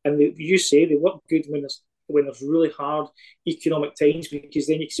it, and they work good when there's really hard economic times, because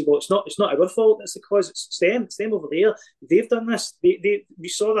then you can say, well, it's not our fault, it's the cause, it's them over there. They've done this. We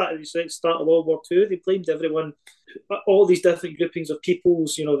saw that at the start of World War II. They blamed everyone, all these different groupings of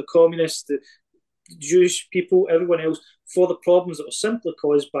peoples, the communists, the Jewish people, everyone else, for the problems that were simply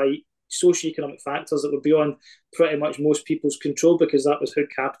caused by socioeconomic factors that were beyond pretty much most people's control, because that was how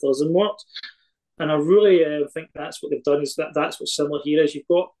capitalism worked. And I really think that's what they've done, is that's what's similar here is you've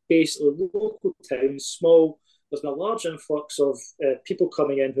got basically local towns, small, there's been a large influx of people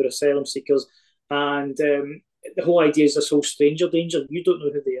coming in who are asylum seekers, and the whole idea is this whole stranger danger. You don't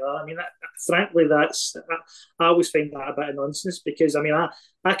know who they are. I mean, frankly, I always find that a bit of nonsense, because, I mean,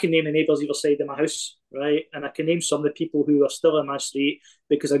 I can name the neighbours either side of my house, right? And I can name some of the people who are still in my street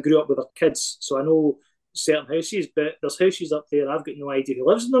because I grew up with their kids. So I know certain houses, but there's houses up there, I've got no idea who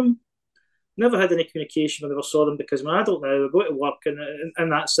lives in them. Never had any communication when I never saw them, because I don't know, I go to work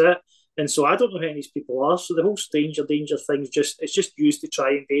and that's it. And so I don't know who any of these people are. So the whole stranger danger thing it's just used to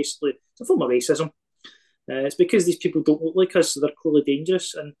try and basically, it's a form of racism. It's because these people don't look like us, so they're clearly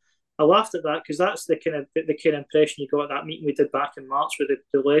dangerous. And I laughed at that because that's the kind of impression you got at that meeting we did back in March with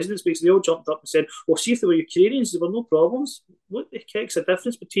the residents, because they all jumped up and said, well, see if they were Ukrainians, there were no problems. What the heck's the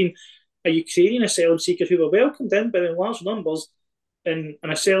difference between a Ukrainian asylum seeker who were welcomed in by in large numbers and an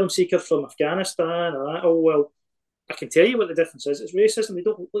asylum seeker from Afghanistan? Well, I can tell you what the difference is. It's racism. They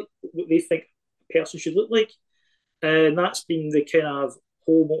don't look like what they think a person should look like. And that's been the kind of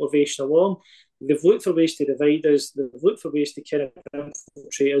whole motivation along. they've looked for ways to divide us, they've looked for ways to kind of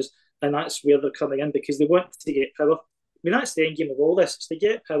infiltrate us, and that's where they're coming in because they want to get power. I mean, that's the end game of all this, is to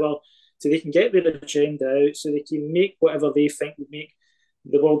get power so they can get their agenda out, so they can make whatever they think would make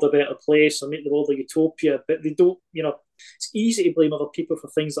the world a better place or make the world a utopia. But they don't, it's easy to blame other people for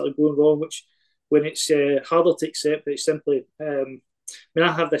things that are going wrong, which when it's harder to accept that it's simply,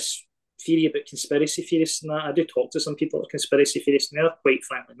 I have this theory about conspiracy theorists and that. I do talk to some people that are conspiracy theorists and they're quite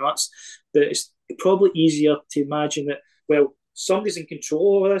frankly nuts. But it's probably easier to imagine that, well, somebody's in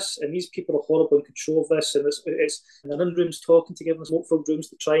control of this and these people are horrible in control of this and it's and they're in rooms talking together in smoke-filled rooms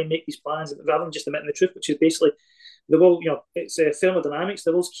to try and make these plans rather than just admitting the truth, which is basically the world, it's thermodynamics,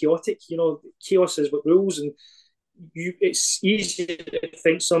 the world's chaotic, chaos is what rules and it's easy to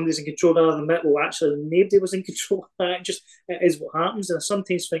think somebody's in control rather than that. Well, actually, nobody was in control. It is what happens, and I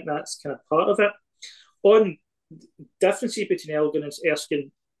sometimes think that's kind of part of it. On differences between Elgin and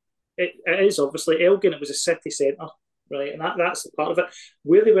Erskine, it is obviously Elgin. It was a city centre, right, and that's the part of it.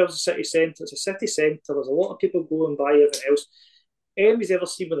 Where they were was a city centre. It's a city centre. There's a lot of people going by everything else. Anybody's ever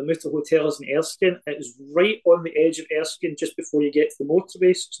seen where the Mutter Hotel is in Erskine? It is right on the edge of Erskine, just before you get to the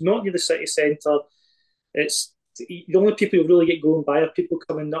motorway. So it's not near the city centre. It's the only people who really get going by are people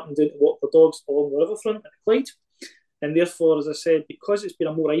coming up and down to walk their dogs along the riverfront at Clyde. And therefore, as I said, because it's been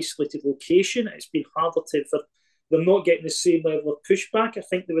a more isolated location, it's been harder for them not getting the same level of pushback I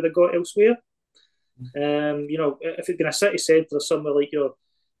think they would have got elsewhere. If it'd been a city centre or somewhere like,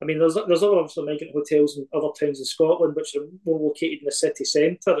 there's other obviously migrant hotels in other towns in Scotland which are more located in the city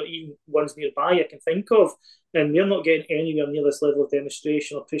centre or even ones nearby I can think of. And they're not getting anywhere near this level of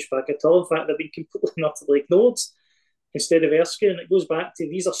demonstration or pushback at all. In fact, they've been completely and utterly ignored instead of Erskine. It goes back to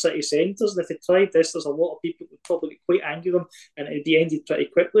these are city centres, and if they tried this, there's a lot of people who would probably get quite angry with them, and it'd be ended pretty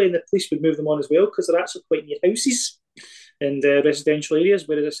quickly, and the police would move them on as well because they're actually quite near houses and residential areas.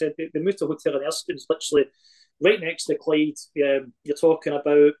 Whereas I said, the Mutter Hotel in Erskine is literally right next to Clyde. You're talking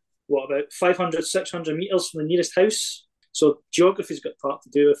about 500, 600 metres from the nearest house. So geography's got part to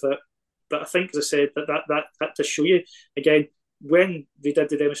do with it. But I think, as I said, that to show you, again, when they did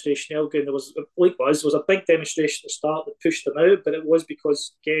the demonstration in Elgin, there was a big demonstration at the start that pushed them out, but it was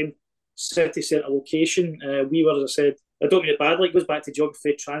because, again, city centre location, we were, as I said, I don't mean it badly, it goes back to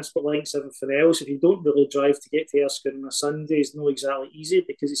geography, transport links, everything else. If you don't really drive to get to Erskine on a Sunday, it's not exactly easy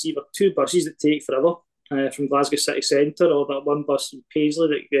because it's either two buses that take forever from Glasgow city centre or that one bus from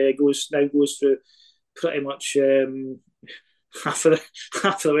Paisley that goes through pretty much half of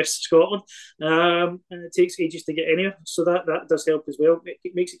the west of Scotland, and it takes ages to get anywhere. So that does help as well.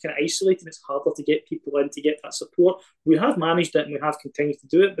 It makes it kind of isolating. It's harder to get people in to get that support. We have managed it and we have continued to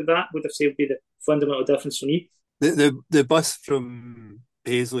do it, but that would have said be the fundamental difference for me. The bus from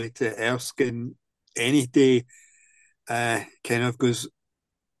Paisley to Erskine any day kind of goes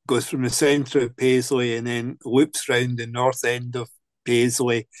from the centre of Paisley and then loops round the north end of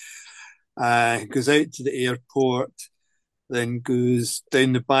Paisley, goes out to the airport, then goes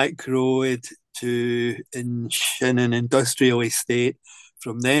down the back road to Erksine Industrial Estate.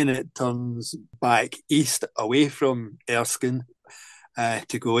 From then it turns back east away from Erskine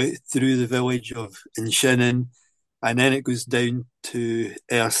to go out through the village of Erksine, and then it goes down to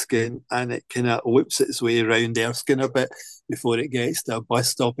Erskine and it kind of loops its way around Erskine a bit before it gets to a bus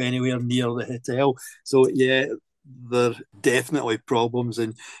stop anywhere near the hotel. So yeah, there are definitely problems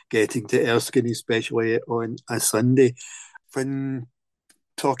in getting to Erskine, especially on a Sunday. When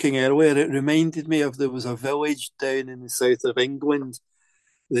talking earlier, it reminded me of there was a village down in the south of England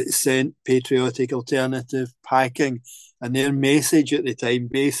that sent patriotic alternative packing, and their message at the time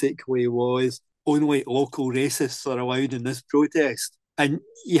basically was only local racists are allowed in this protest. And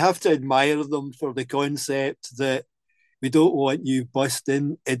you have to admire them for the concept that we don't want you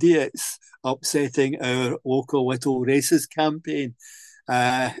busting idiots upsetting our local little racist campaign.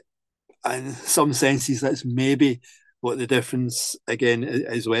 And in some senses, that's maybe what the difference, again,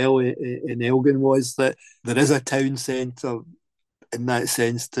 as well in Elgin was, that there is a town centre in that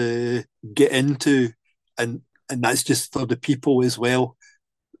sense to get into, and that's just for the people as well.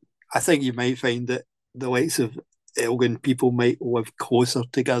 I think you might find that the likes of Elgin people might live closer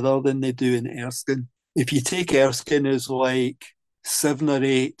together than they do in Erskine. If you take Erskine as like 7 or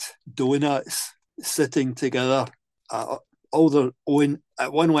 8 donuts sitting together, all their own,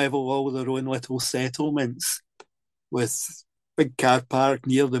 at one level, all their own little settlements with big car park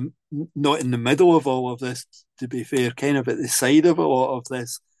near them, not in the middle of all of this, to be fair, kind of at the side of a lot of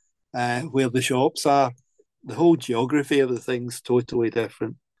this, where the shops are. The whole geography of the thing's totally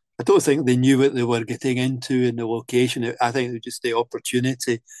different. I don't think they knew what they were getting into in the location. I think it was just the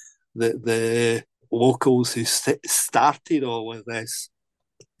opportunity that the locals who started all of this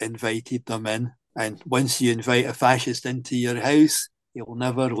invited them in. And once you invite a fascist into your house, he'll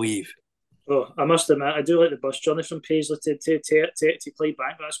never leave. Oh, I must admit, I do like the bus journey from Paisley to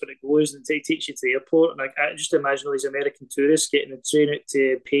Clydebank. That's where it goes, and it takes you to the airport. And I just imagine all these American tourists getting the train out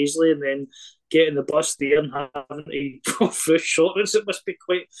to Paisley and then getting the bus there and having to go through Shortlands. It must be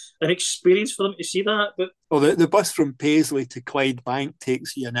quite an experience for them to see that. But well, the bus from Paisley to Clydebank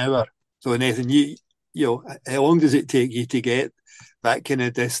takes you an hour. So Nathan, you know, how long does it take you to get that kind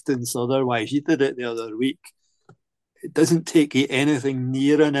of distance? Otherwise, you did it the other week. It doesn't take you anything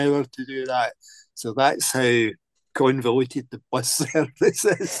near an hour to do that. So that's how convoluted the bus service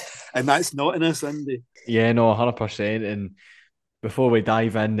is. And that's not on a Sunday. Yeah, no, 100%. And before we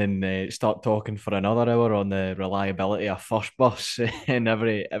dive in and start talking for another hour on the reliability of first bus and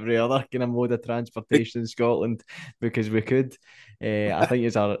every other kind of mode of transportation in Scotland, because we could, I think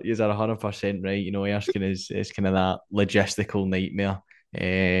you're 100% right. You know, Erskine is kind of that logistical nightmare.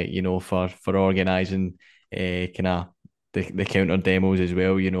 You know, for organising kind of the counter demos as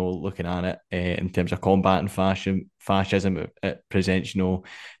well. You know, looking at it in terms of combating fascism, it presents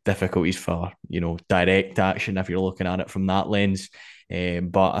difficulties for direct action if you're looking at it from that lens.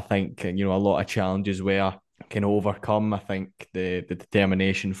 But I think a lot of challenges were can overcome. I think the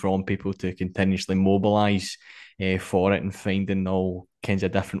determination from people to continuously mobilise for it and finding all kinds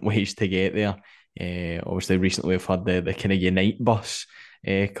of different ways to get there. Obviously, recently we've had the kind of Unite bus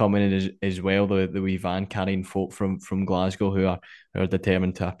coming in as well, the wee van carrying folk from Glasgow who are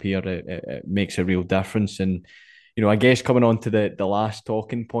determined to appear. It makes a real difference. And I guess coming on to the last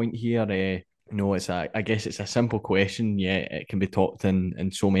talking point here, I guess it's a simple question. Yeah, it can be talked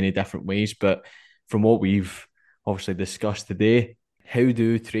in so many different ways, but from what we've obviously discussed today, how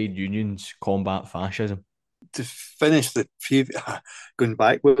do trade unions combat fascism? To finish going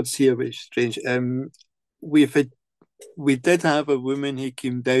backwards here, which is strange. We did have a woman who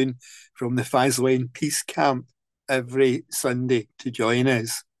came down from the Faslane Peace Camp every Sunday to join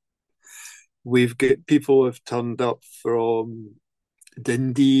us. We've got people who have turned up from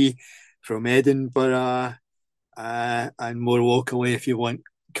Dundee, from Edinburgh, and more locally, if you want,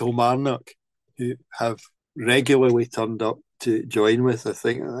 Kilmarnock, who have regularly turned up to join with. I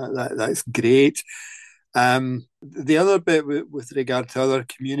think that's great. The other bit with regard to other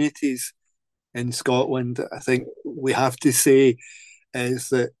communities in Scotland, I think we have to say is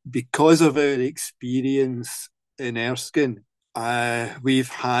that because of our experience in Erskine, we've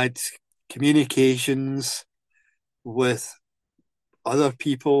had communications with other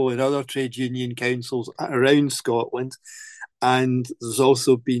people and other trade union councils around Scotland, and there's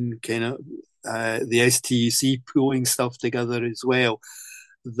also been kind of the STUC pulling stuff together as well.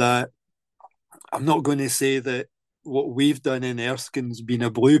 That I'm not going to say that what we've done in Erskine's been a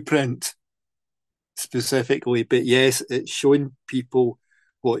blueprint specifically, but yes, it's shown people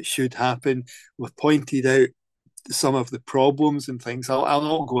what should happen. We've pointed out some of the problems and things. I'll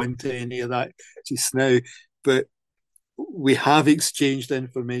not go into any of that just now, but we have exchanged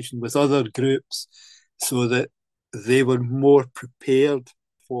information with other groups so that they were more prepared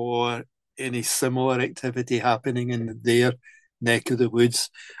for any similar activity happening in their neck of the woods.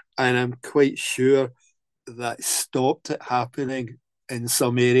 And I'm quite sure that stopped it happening in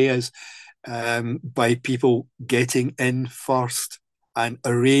some areas by people getting in first and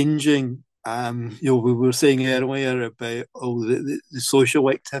arranging. We were saying earlier about all the social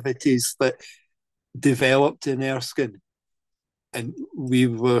activities that developed in Erskine, and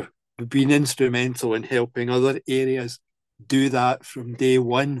we've been instrumental in helping other areas do that from day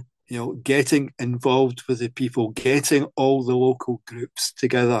one. Getting involved with the people, getting all the local groups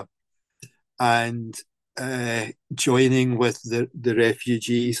together, and joining with the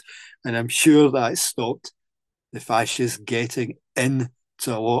refugees. And I'm sure that stopped the fascists getting into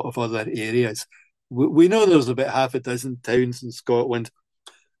a lot of other areas. We know there's about half a dozen towns in Scotland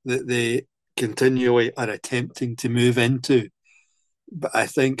that they continually are attempting to move into. But I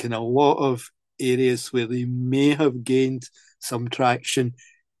think in a lot of areas where they may have gained some traction,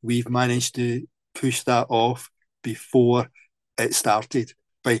 we've managed to push that off before it started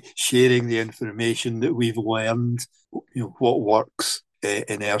by sharing the information that we've learned, what works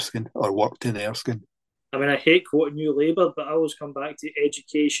in Erskine or worked in Erskine. I mean, I hate quoting New Labour, but I always come back to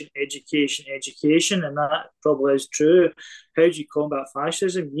education, education, education, and that probably is true. How do you combat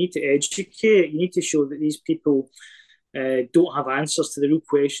fascism? You need to educate. You need to show that these people don't have answers to the real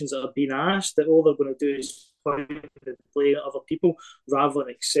questions that are being asked, that all they're going to do is point the blame at other people rather than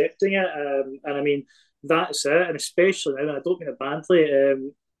accepting it. And I mean, that's it. And especially now, and I don't mean it badly,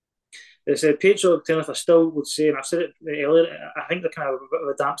 It's a Patriot Alternative. I still would say, and I've said it earlier, I think they're kind of a bit of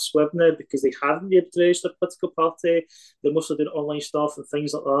a damp squib now because they haven't been able to register a political party. They're mostly doing online stuff and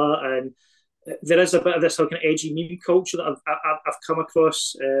things like that. And there is a bit of this kind of edgy meme culture that I've come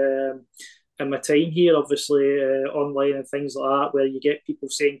across in my time here, obviously online and things like that, where you get people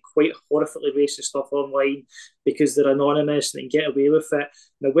saying quite horrifically racist stuff online because they're anonymous and they can get away with it.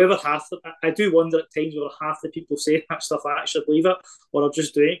 Now, whether I do wonder at times whether half the people saying that stuff actually believe it or are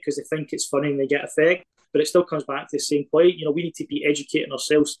just doing it because they think it's funny and they get effect. But it still comes back to the same point. We need to be educating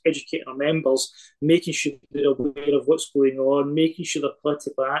ourselves, educating our members, making sure they're aware of what's going on, making sure they're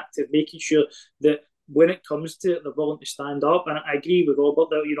politically active, making sure that when it comes to it, they're willing to stand up. And I agree with Robert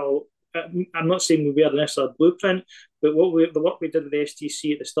that, I'm not saying we wear necessarily a blueprint, but the work we did with the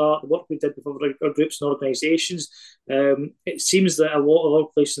STC at the start, the work we did with our groups and organisations, it seems that a lot of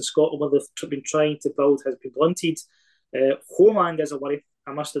other places in Scotland where they've been trying to build has been blunted. Homeland is a worry,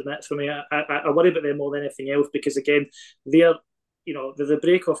 I must admit. For me, I worry about them more than anything else because, again, they're the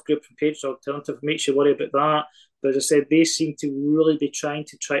break-off group from Patriot Alternative makes you worry about that. But as I said, they seem to really be trying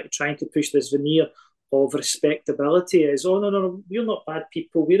to push this veneer of respectability as, oh, no, we're not bad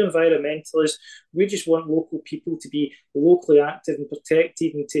people, we're environmentalists, we just want local people to be locally active and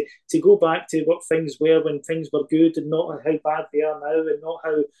protected and to go back to what things were when things were good and not how bad they are now and not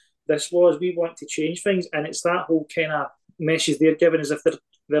how this was. We want to change things, and it's that whole kind of message they're giving as if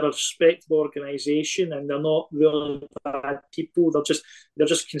they're a respectable organisation and they're not really bad people. They're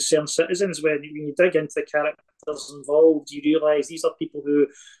just concerned citizens. When you dig into the characters involved, you realise these are people who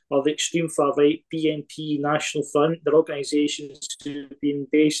are the extreme far right, BNP, National Front. They're organisations who've been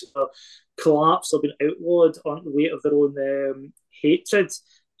basically collapsed or been outlawed on the weight of their own hatred.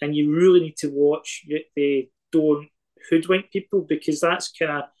 And you really need to watch that they don't hoodwink people, because that's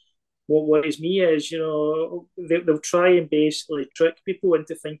kind of what worries me is, they'll try and basically trick people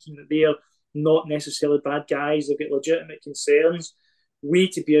into thinking that they're not necessarily bad guys. They've got legitimate concerns. We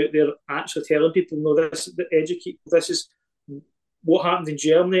need to be out there actually telling people, no, educate. This is what happened in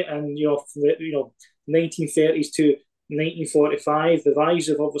Germany, and from the 1930s to 1945, the rise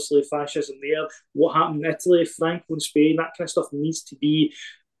of obviously fascism there. What happened in Italy, Franco in Spain, that kind of stuff needs to be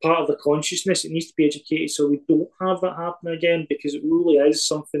part of the consciousness. It needs to be educated so we don't have that happen again, because it really is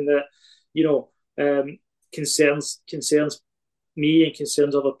something that concerns me and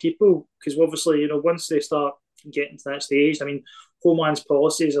concerns other people. Because obviously, once they start getting to that stage, I mean, Homeland's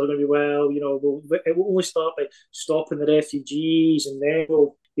policies are going to be, it will only start by stopping the refugees, and then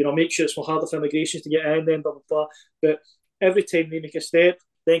we'll make sure it's more harder for immigrations to get in, then blah blah blah. But every time they make a step,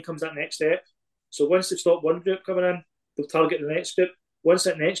 then comes that next step. So once they've stopped one group coming in, they'll target the next group. Once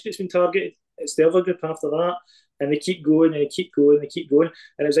that next group's been targeted, it's the other group after that, and they keep going and they keep going and they keep going.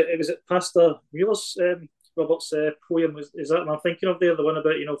 And it was Pastor Mueller's Robert's poem. Is that what I'm thinking of there? The one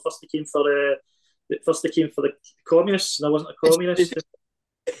about first they came for the communists, and I wasn't a communist.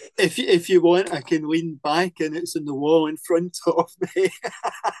 If you want, I can lean back, and it's on the wall in front of me.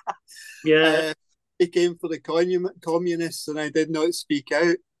 Yeah. He came for the communists, and I did not speak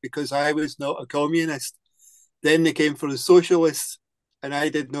out because I was not a communist. Then they came for the socialists, and I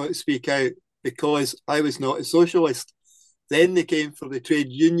did not speak out because I was not a socialist. Then they came for the trade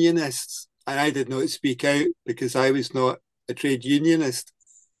unionists, and I did not speak out because I was not a trade unionist.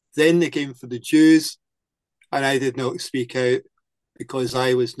 Then they came for the Jews, and I did not speak out because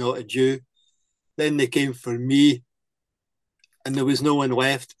I was not a Jew. Then they came for me, and there was no one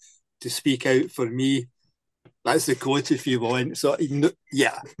left to speak out for me. That's the quote if you want. So, I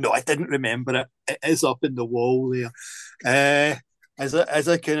didn't remember it. It is up in the wall there. As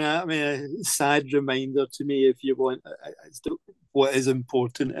a kind of a sad reminder to me, if you want, as to what is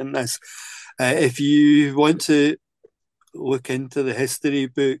important in this. If you want to look into the history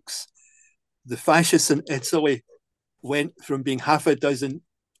books, the fascists in Italy went from being half a dozen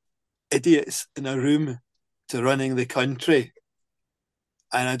idiots in a room to running the country.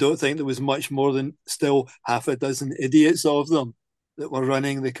 And I don't think there was much more than still half a dozen idiots of them that were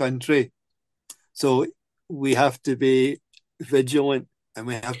running the country. So we have to be vigilant, and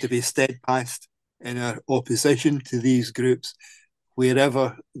we have to be steadfast in our opposition to these groups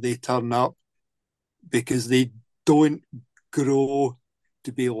wherever they turn up, because they don't grow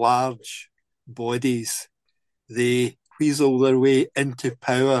to be large bodies. They weasel their way into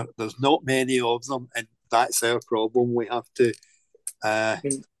power. There's not many of them, and that's our problem. We have to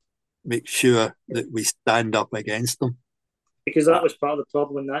make sure that we stand up against them. Because that was part of the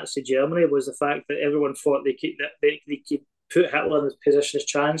problem in Nazi Germany, was the fact that everyone thought they could put Hitler in his position as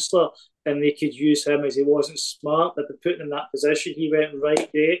Chancellor, and they could use him as he wasn't smart. But by putting him in that position, he went, right,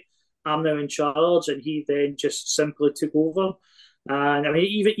 great, I'm now in charge, and he then just simply took over. And I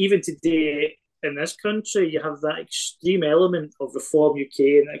mean, even today in this country, you have that extreme element of Reform UK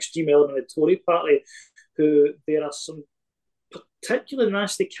and the extreme element of the Tory party, who there are some particularly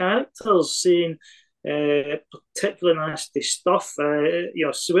nasty characters saying particularly nasty stuff.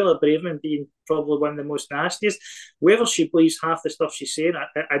 Suella Braverman being probably one of the most nastiest. Whether she believes half the stuff she's saying,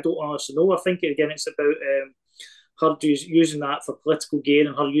 I don't honestly know. I think, again, it's about her using that for political gain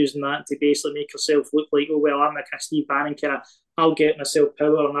and her using that to basically make herself look like, oh, well, I'm like a Steve Bannon kind of, I'll get myself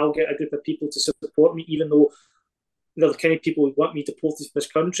power and I'll get a group of people to support me, even though they're the kind of people who want me deported from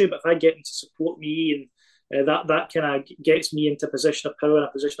this country. But if I get them to support me and that kind of gets me into a position of power and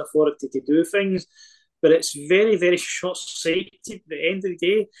a position of authority to do things. But it's very, very short-sighted at the end of the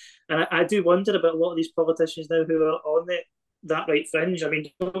day. And I do wonder about a lot of these politicians now who are on that right fringe. I mean,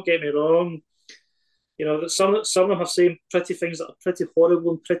 don't get me wrong. Some of them are saying pretty things that are pretty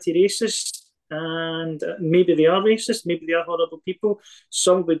horrible and pretty racist. And maybe they are racist, maybe they are horrible people.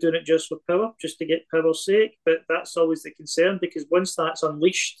 Some will be doing it just for power, just to get power's sake. But that's always the concern, because once that's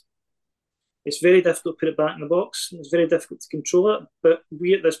unleashed, it's very difficult to put it back in the box. It's very difficult to control it. But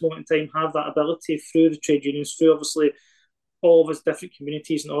we at this moment in time have that ability through the trade unions, through obviously all of us different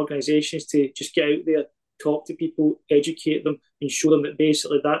communities and organisations, to just get out there, talk to people, educate them, and show them that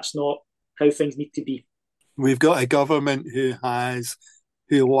basically that's not how things need to be. We've got a government who lies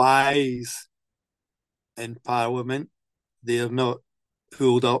in Parliament. They're not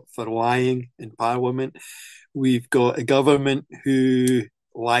pulled up for lying in Parliament. We've got a government who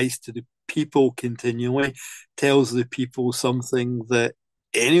lies to the people continually, tells the people something that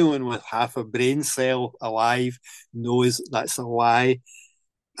anyone with half a brain cell alive knows that's a lie.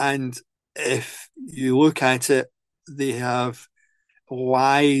 And if you look at it, they have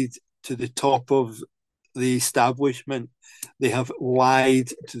lied to the top of the establishment. They have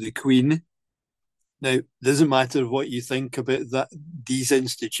lied to the Queen. Now, it doesn't matter what you think about these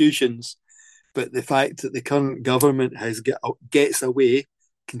institutions, but the fact that the current government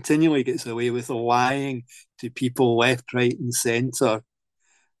continually gets away with lying to people left, right, and centre,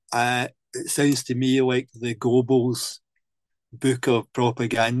 it sounds to me like the Goebbels book of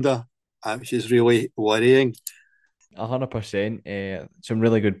propaganda, which is really worrying. 100%. Some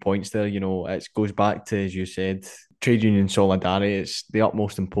really good points there. It goes back to, as you said, trade union solidarity. It's the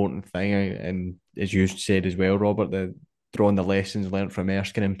utmost important thing. And as you said as well, Robert, drawing the lessons learned from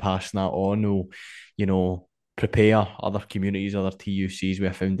Erskine and passing that on will, prepare other communities, other TUCs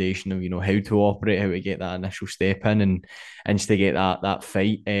with a foundation of, how to operate, how to get that initial step in and instigate that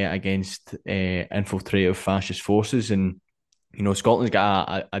fight against infiltrative fascist forces. And, Scotland's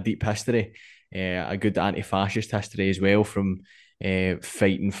got a deep history. A good anti-fascist history as well, from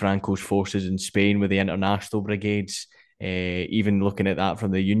fighting Franco's forces in Spain with the international brigades. Even looking at that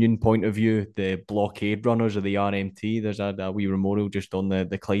from the Union point of view, the blockade runners of the RMT, there's a wee memorial just on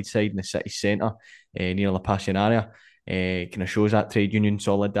the Clydeside in the city centre near La Passionaria. Kind of shows that trade union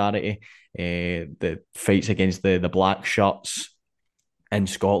solidarity. The fights against the black shirts in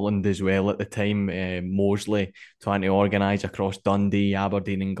Scotland as well at the time. Mosley trying to organise across Dundee,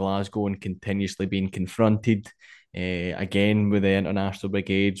 Aberdeen, and Glasgow, and continuously being confronted. Again, with the international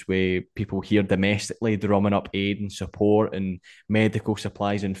brigades, where people here domestically drumming up aid and support and medical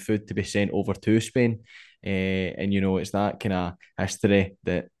supplies and food to be sent over to Spain. And it's that kind of history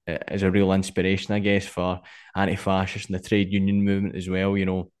that is a real inspiration, I guess, for anti-fascists and the trade union movement as well.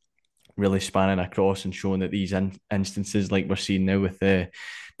 Really spanning across and showing that these instances, like we're seeing now with the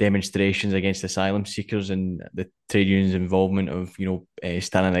demonstrations against asylum seekers and the trade unions' involvement of,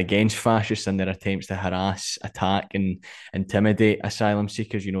 standing against fascists and their attempts to harass, attack, and intimidate asylum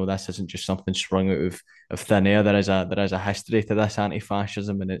seekers. This isn't just something sprung out of thin air. There is a history to this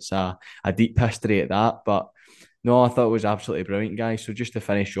anti-fascism, and it's a deep history at that. But no, I thought it was absolutely brilliant, guys. So just to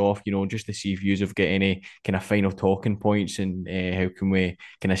finish off, just to see if you have got any kind of final talking points and how can we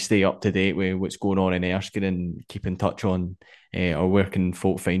kind of stay up to date with what's going on in Erskine and keep in touch on, or where can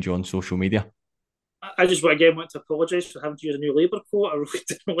folk find you on social media? I just again want to apologise for having to use a new Labour quote. I really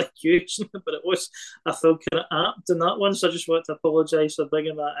didn't like using it, but I felt kind of apt in that one, so I just want to apologise for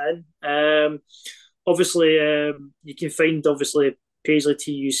bringing that in. Obviously, you can find Paisley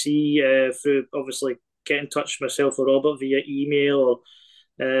TUC through obviously get in touch with myself or Robert via email or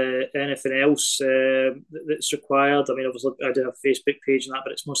anything else that's required. I mean, obviously, I do have a Facebook page and that,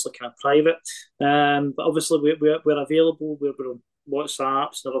 but it's mostly kind of private. But obviously, we're available. We're on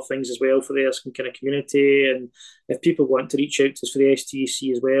WhatsApps and other things as well for the Erskine kind of community. And if people want to reach out to us for the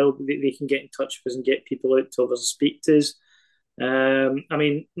STUC as well, they can get in touch with us and get people out to obviously speak to us. I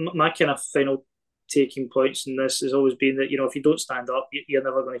mean, my kind of final taking points in this has always been that, if you don't stand up, you're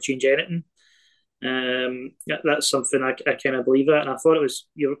never going to change anything. That's something I kind of believe that, and I thought it was,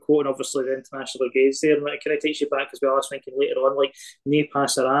 you were quoting obviously the international brigades there, and it kind of takes you back as well. I was thinking later on, like Ne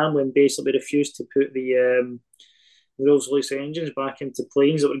Passaran, when basically refused to put the Rolls-Royce engines back into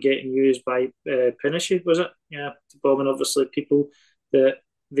planes that were getting used by Pinochet, was it? Yeah, to bombing obviously people that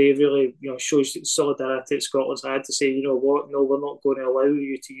they really, shows solidarity that Scotland's had to say, you know what, no, we're not going to allow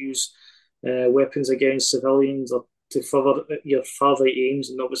you to use weapons against civilians or to further your far-right aims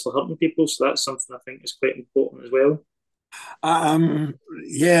and obviously hurting people. So that's something I think is quite important as well.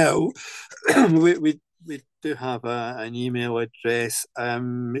 Yeah, we do have an email address.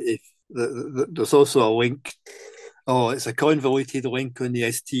 If there's also a link. Oh, it's a convoluted link on the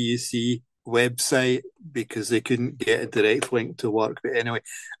STUC website because they couldn't get a direct link to work. But anyway,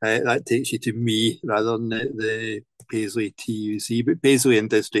 that takes you to me rather than the Paisley TUC, but Paisley and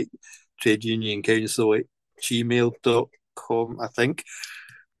District Trade Union Council at gmail.com, I think.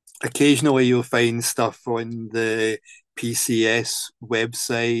 Occasionally you'll find stuff on the PCS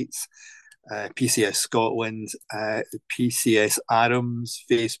websites, PCS Scotland, PCS Arams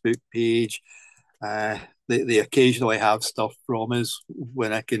Facebook page. They occasionally have stuff from us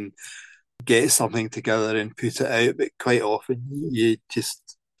when I can get something together and put it out, but quite often you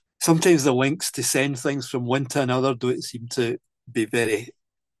just sometimes the links to send things from one to another don't seem to be very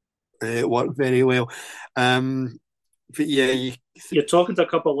work very well. But yeah, you're talking to a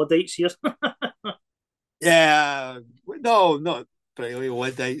couple of Luddites here. Yeah, no, not really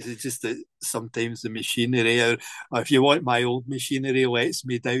Luddites. It's just that sometimes the machinery, or if you want my old machinery, lets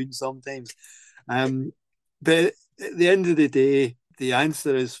me down sometimes. But at the end of the day, the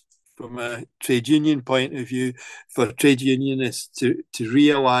answer is from a trade union point of view for trade unionists to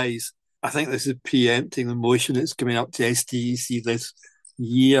realise. I think this is preempting the motion that's coming up to STEC this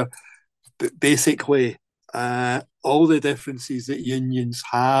year. But basically, all the differences that unions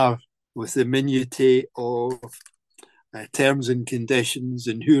have with the minutiae of terms and conditions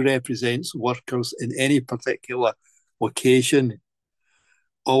and who represents workers in any particular location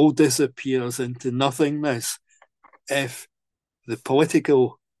all disappears into nothingness if the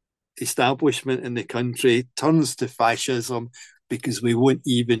political establishment in the country turns to fascism, because we won't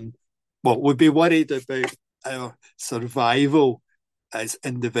even, we'd be worried about our survival as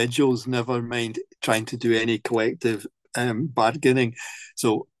individuals, never mind trying to do any collective bargaining.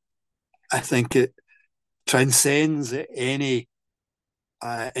 So I think it transcends any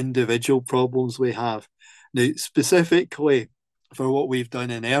individual problems we have. Now, specifically for what we've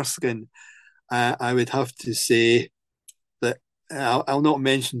done in Erskine, I would have to say that I'll not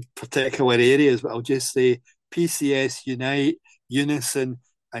mention particular areas, but I'll just say PCS Unite, Unison,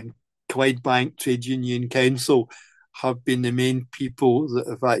 and Clydebank Trade Union Council have been the main people that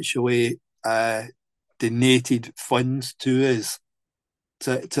have actually donated funds to us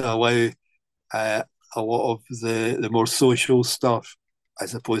to allow a lot of the more social stuff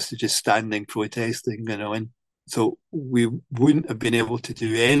as opposed to just standing protesting, and so we wouldn't have been able to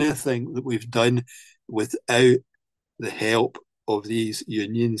do anything that we've done without the help of these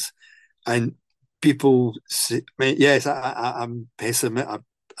unions. And people say, yes, I'm pessimistic.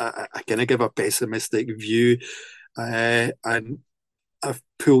 I kind of give a pessimistic view, and I've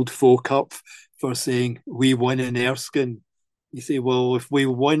pulled folk up for saying we won in Erskine. You say, well, if we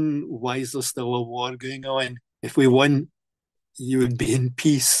won, why is there still a war going on? If we won, you would be in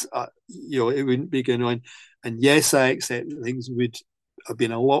peace. It wouldn't be going on. And yes, I accept that things would have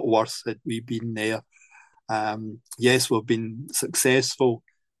been a lot worse had we been there. Yes, we've been successful,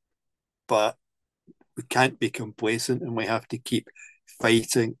 but we can't be complacent, and we have to keep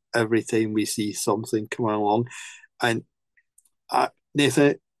fighting every time we see something coming along. And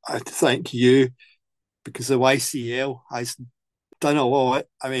Nathan, I thank you, because the YCL has done a lot.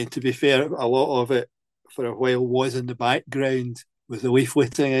 I mean, to be fair, a lot of it for a while was in the background with the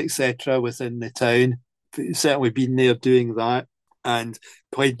leafleting, etc., within the town. But it's certainly been there doing that. And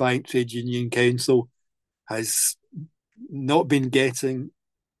Clydebank Trade Union Council has not been getting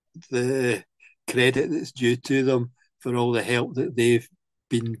the credit that's due to them for all the help that they've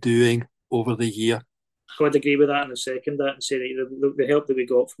been doing over the year. I would agree with that in a second, that and say that the help that we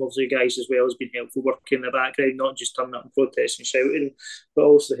got from obviously you guys as well has been helpful, working in the background, not just turning up and protesting and shouting, but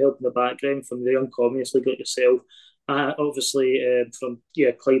also help in the background from the young communists like yourself. Obviously, from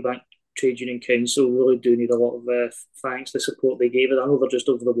Clydebank Trade Union Council, really do need a lot of thanks, the support they gave us. I know they're just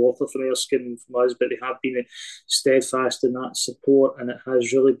over the water from Erskine from us, but they have been steadfast in that support, and it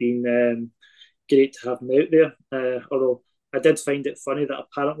has really been great to have them out there. Although I did find it funny that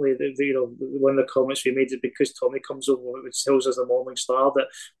apparently, one of the comments we made is because Tommy comes over, which tells us the Morning Star, that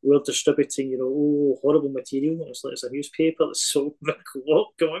we're distributing, horrible material. It's like it's a newspaper that's sold.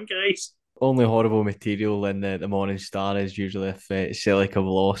 Come on, guys. only horrible material in the Morning Star is usually if Celtic have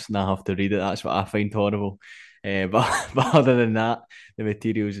lost and I have to read it. That's what I find horrible. But other than that, the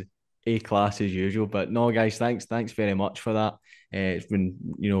material's A class as usual. But no, guys, thanks very much for that. It's been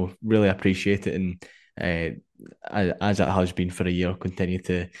really appreciate it, and as it has been for a year, I'll continue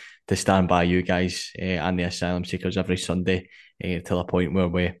to stand by you guys and the asylum seekers every Sunday till a point where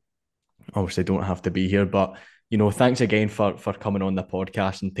we obviously don't have to be here. But thanks again for coming on the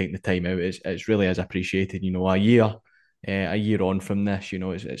podcast and taking the time out. It's really is appreciated. A year on from this,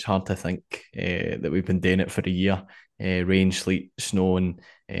 it's hard to think that we've been doing it for a year. Rain, sleet, snow, and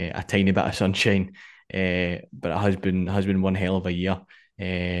a tiny bit of sunshine. But it has been one hell of a year,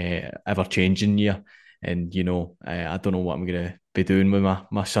 ever changing year. And I don't know what I'm gonna be doing with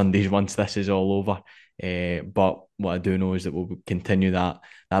my Sundays once this is all over. But what I do know is that we'll continue that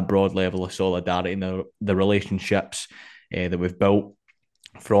broad level of solidarity and the relationships that we've built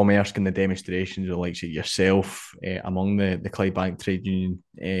from Erskine, the demonstrations of like yourself among the Clydebank Trade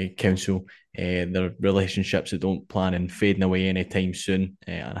Union Council, the relationships that don't plan on fading away anytime soon.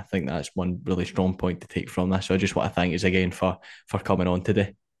 And I think that's one really strong point to take from this. So I just want to thank you again for coming on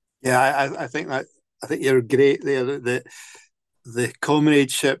today. Yeah, I think you're great there. The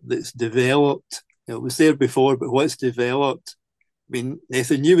comradeship that's developed, it was there before, but what's developed, I mean,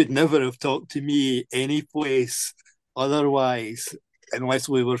 Nathan, you would never have talked to me any place otherwise unless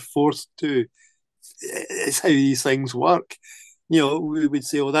we were forced to. It's how these things work. We would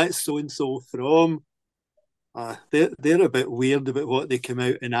say, oh, that's so-and-so from. They're a bit weird about what they come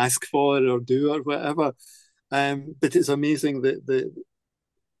out and ask for or do or whatever. But it's amazing that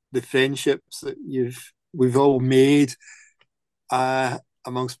the friendships that we've all made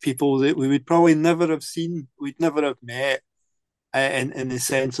amongst people that we would probably never have seen, we'd never have met in the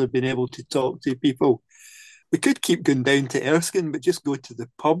sense of being able to talk to people. We could keep going down to Erskine, but just go to the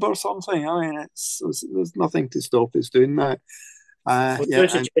pub or something. I mean, there's nothing to stop us doing that. Yeah,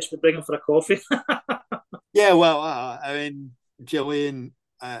 we bring him for a coffee. Yeah, well, I mean, Gillian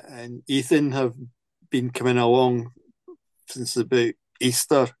and Ethan have been coming along since about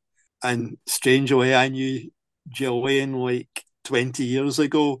Easter, and strangely, I knew Gillian like 20 years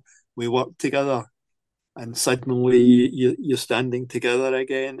ago. We worked together, and suddenly you're standing together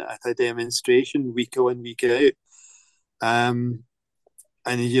again at a demonstration week on, week out. And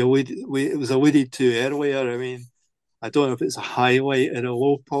it was alluded to earlier. I mean, I don't know if it's a highlight or a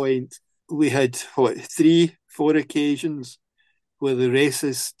low point. We had 3-4 occasions where the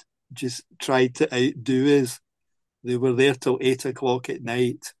racist just tried to outdo us. They were there till 8 o'clock at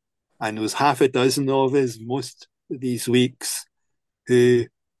night, and there was half a dozen of us most of these weeks who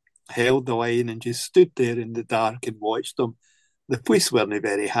held the line and just stood there in the dark and watched them. The police weren't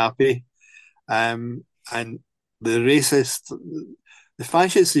very happy. And the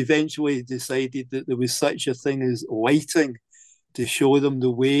fascists eventually decided that there was such a thing as lighting to show them the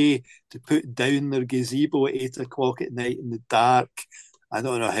way to put down their gazebo at 8 o'clock at night in the dark. I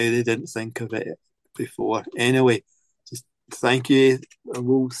don't know how they didn't think of it before. Anyway, just thank you, and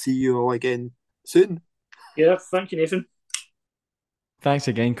we'll see you all again soon. Yeah, thank you, Nathan. Thanks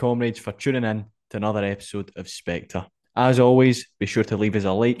again, comrades, for tuning in to another episode of Spectre. As always, be sure to leave us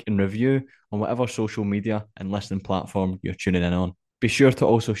a like and review on whatever social media and listening platform you're tuning in on. Be sure to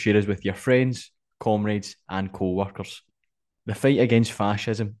also share us with your friends, comrades, and co-workers. The fight against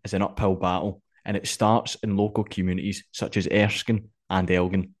fascism is an uphill battle, and it starts in local communities such as Erskine and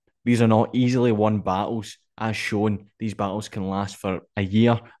Elgin. These are not easily won battles. As shown, these battles can last for a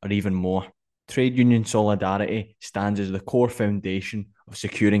year or even more. Trade union solidarity stands as the core foundation of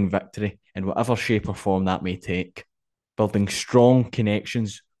securing victory in whatever shape or form that may take. Building strong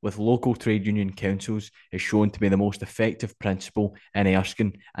connections with local trade union councils is shown to be the most effective principle in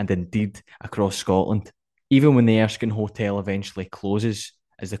Erskine and indeed across Scotland. Even when the Erskine Hotel eventually closes,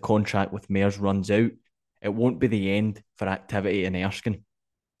 as the contract with Mayors runs out, it won't be the end for activity in Erskine.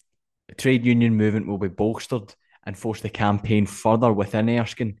 The trade union movement will be bolstered and force the campaign further within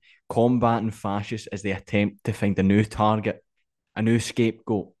Erskine, combating fascists as they attempt to find a new target, a new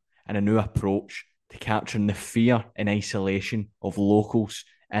scapegoat, and a new approach to capturing the fear and isolation of locals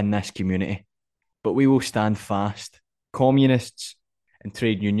in this community. But we will stand fast. Communists and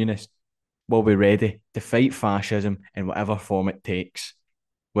trade unionists will be ready to fight fascism in whatever form it takes,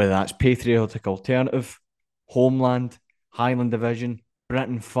 whether that's Patriotic Alternative, Homeland, Highland Division,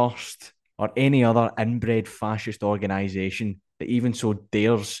 Britain First, or any other inbred fascist organisation that even so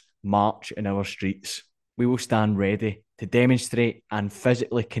dares march in our streets. We will stand ready to demonstrate and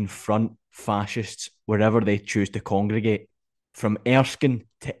physically confront fascists wherever they choose to congregate. From Erskine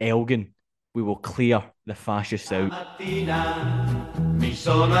to Elgin, we will clear the fascists out. Mi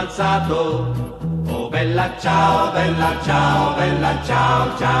sono alzato, oh bella ciao, bella ciao, bella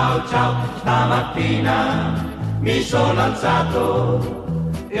ciao, ciao, ciao. Stamattina mi sono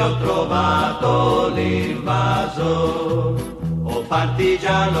alzato e ho trovato l'invaso. Oh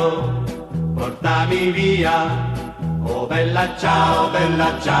partigiano, portami via. Oh bella ciao,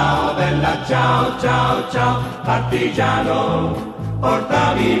 bella ciao, bella ciao, ciao, ciao. Partigiano,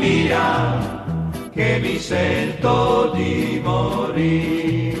 portami via, che mi sento di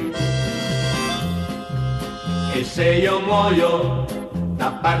morire. E se io muoio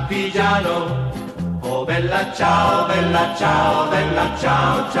da partigiano, oh bella ciao, bella ciao, bella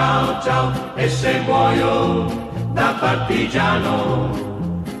ciao, ciao, ciao. E se muoio da partigiano,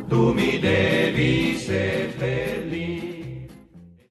 tu mi devi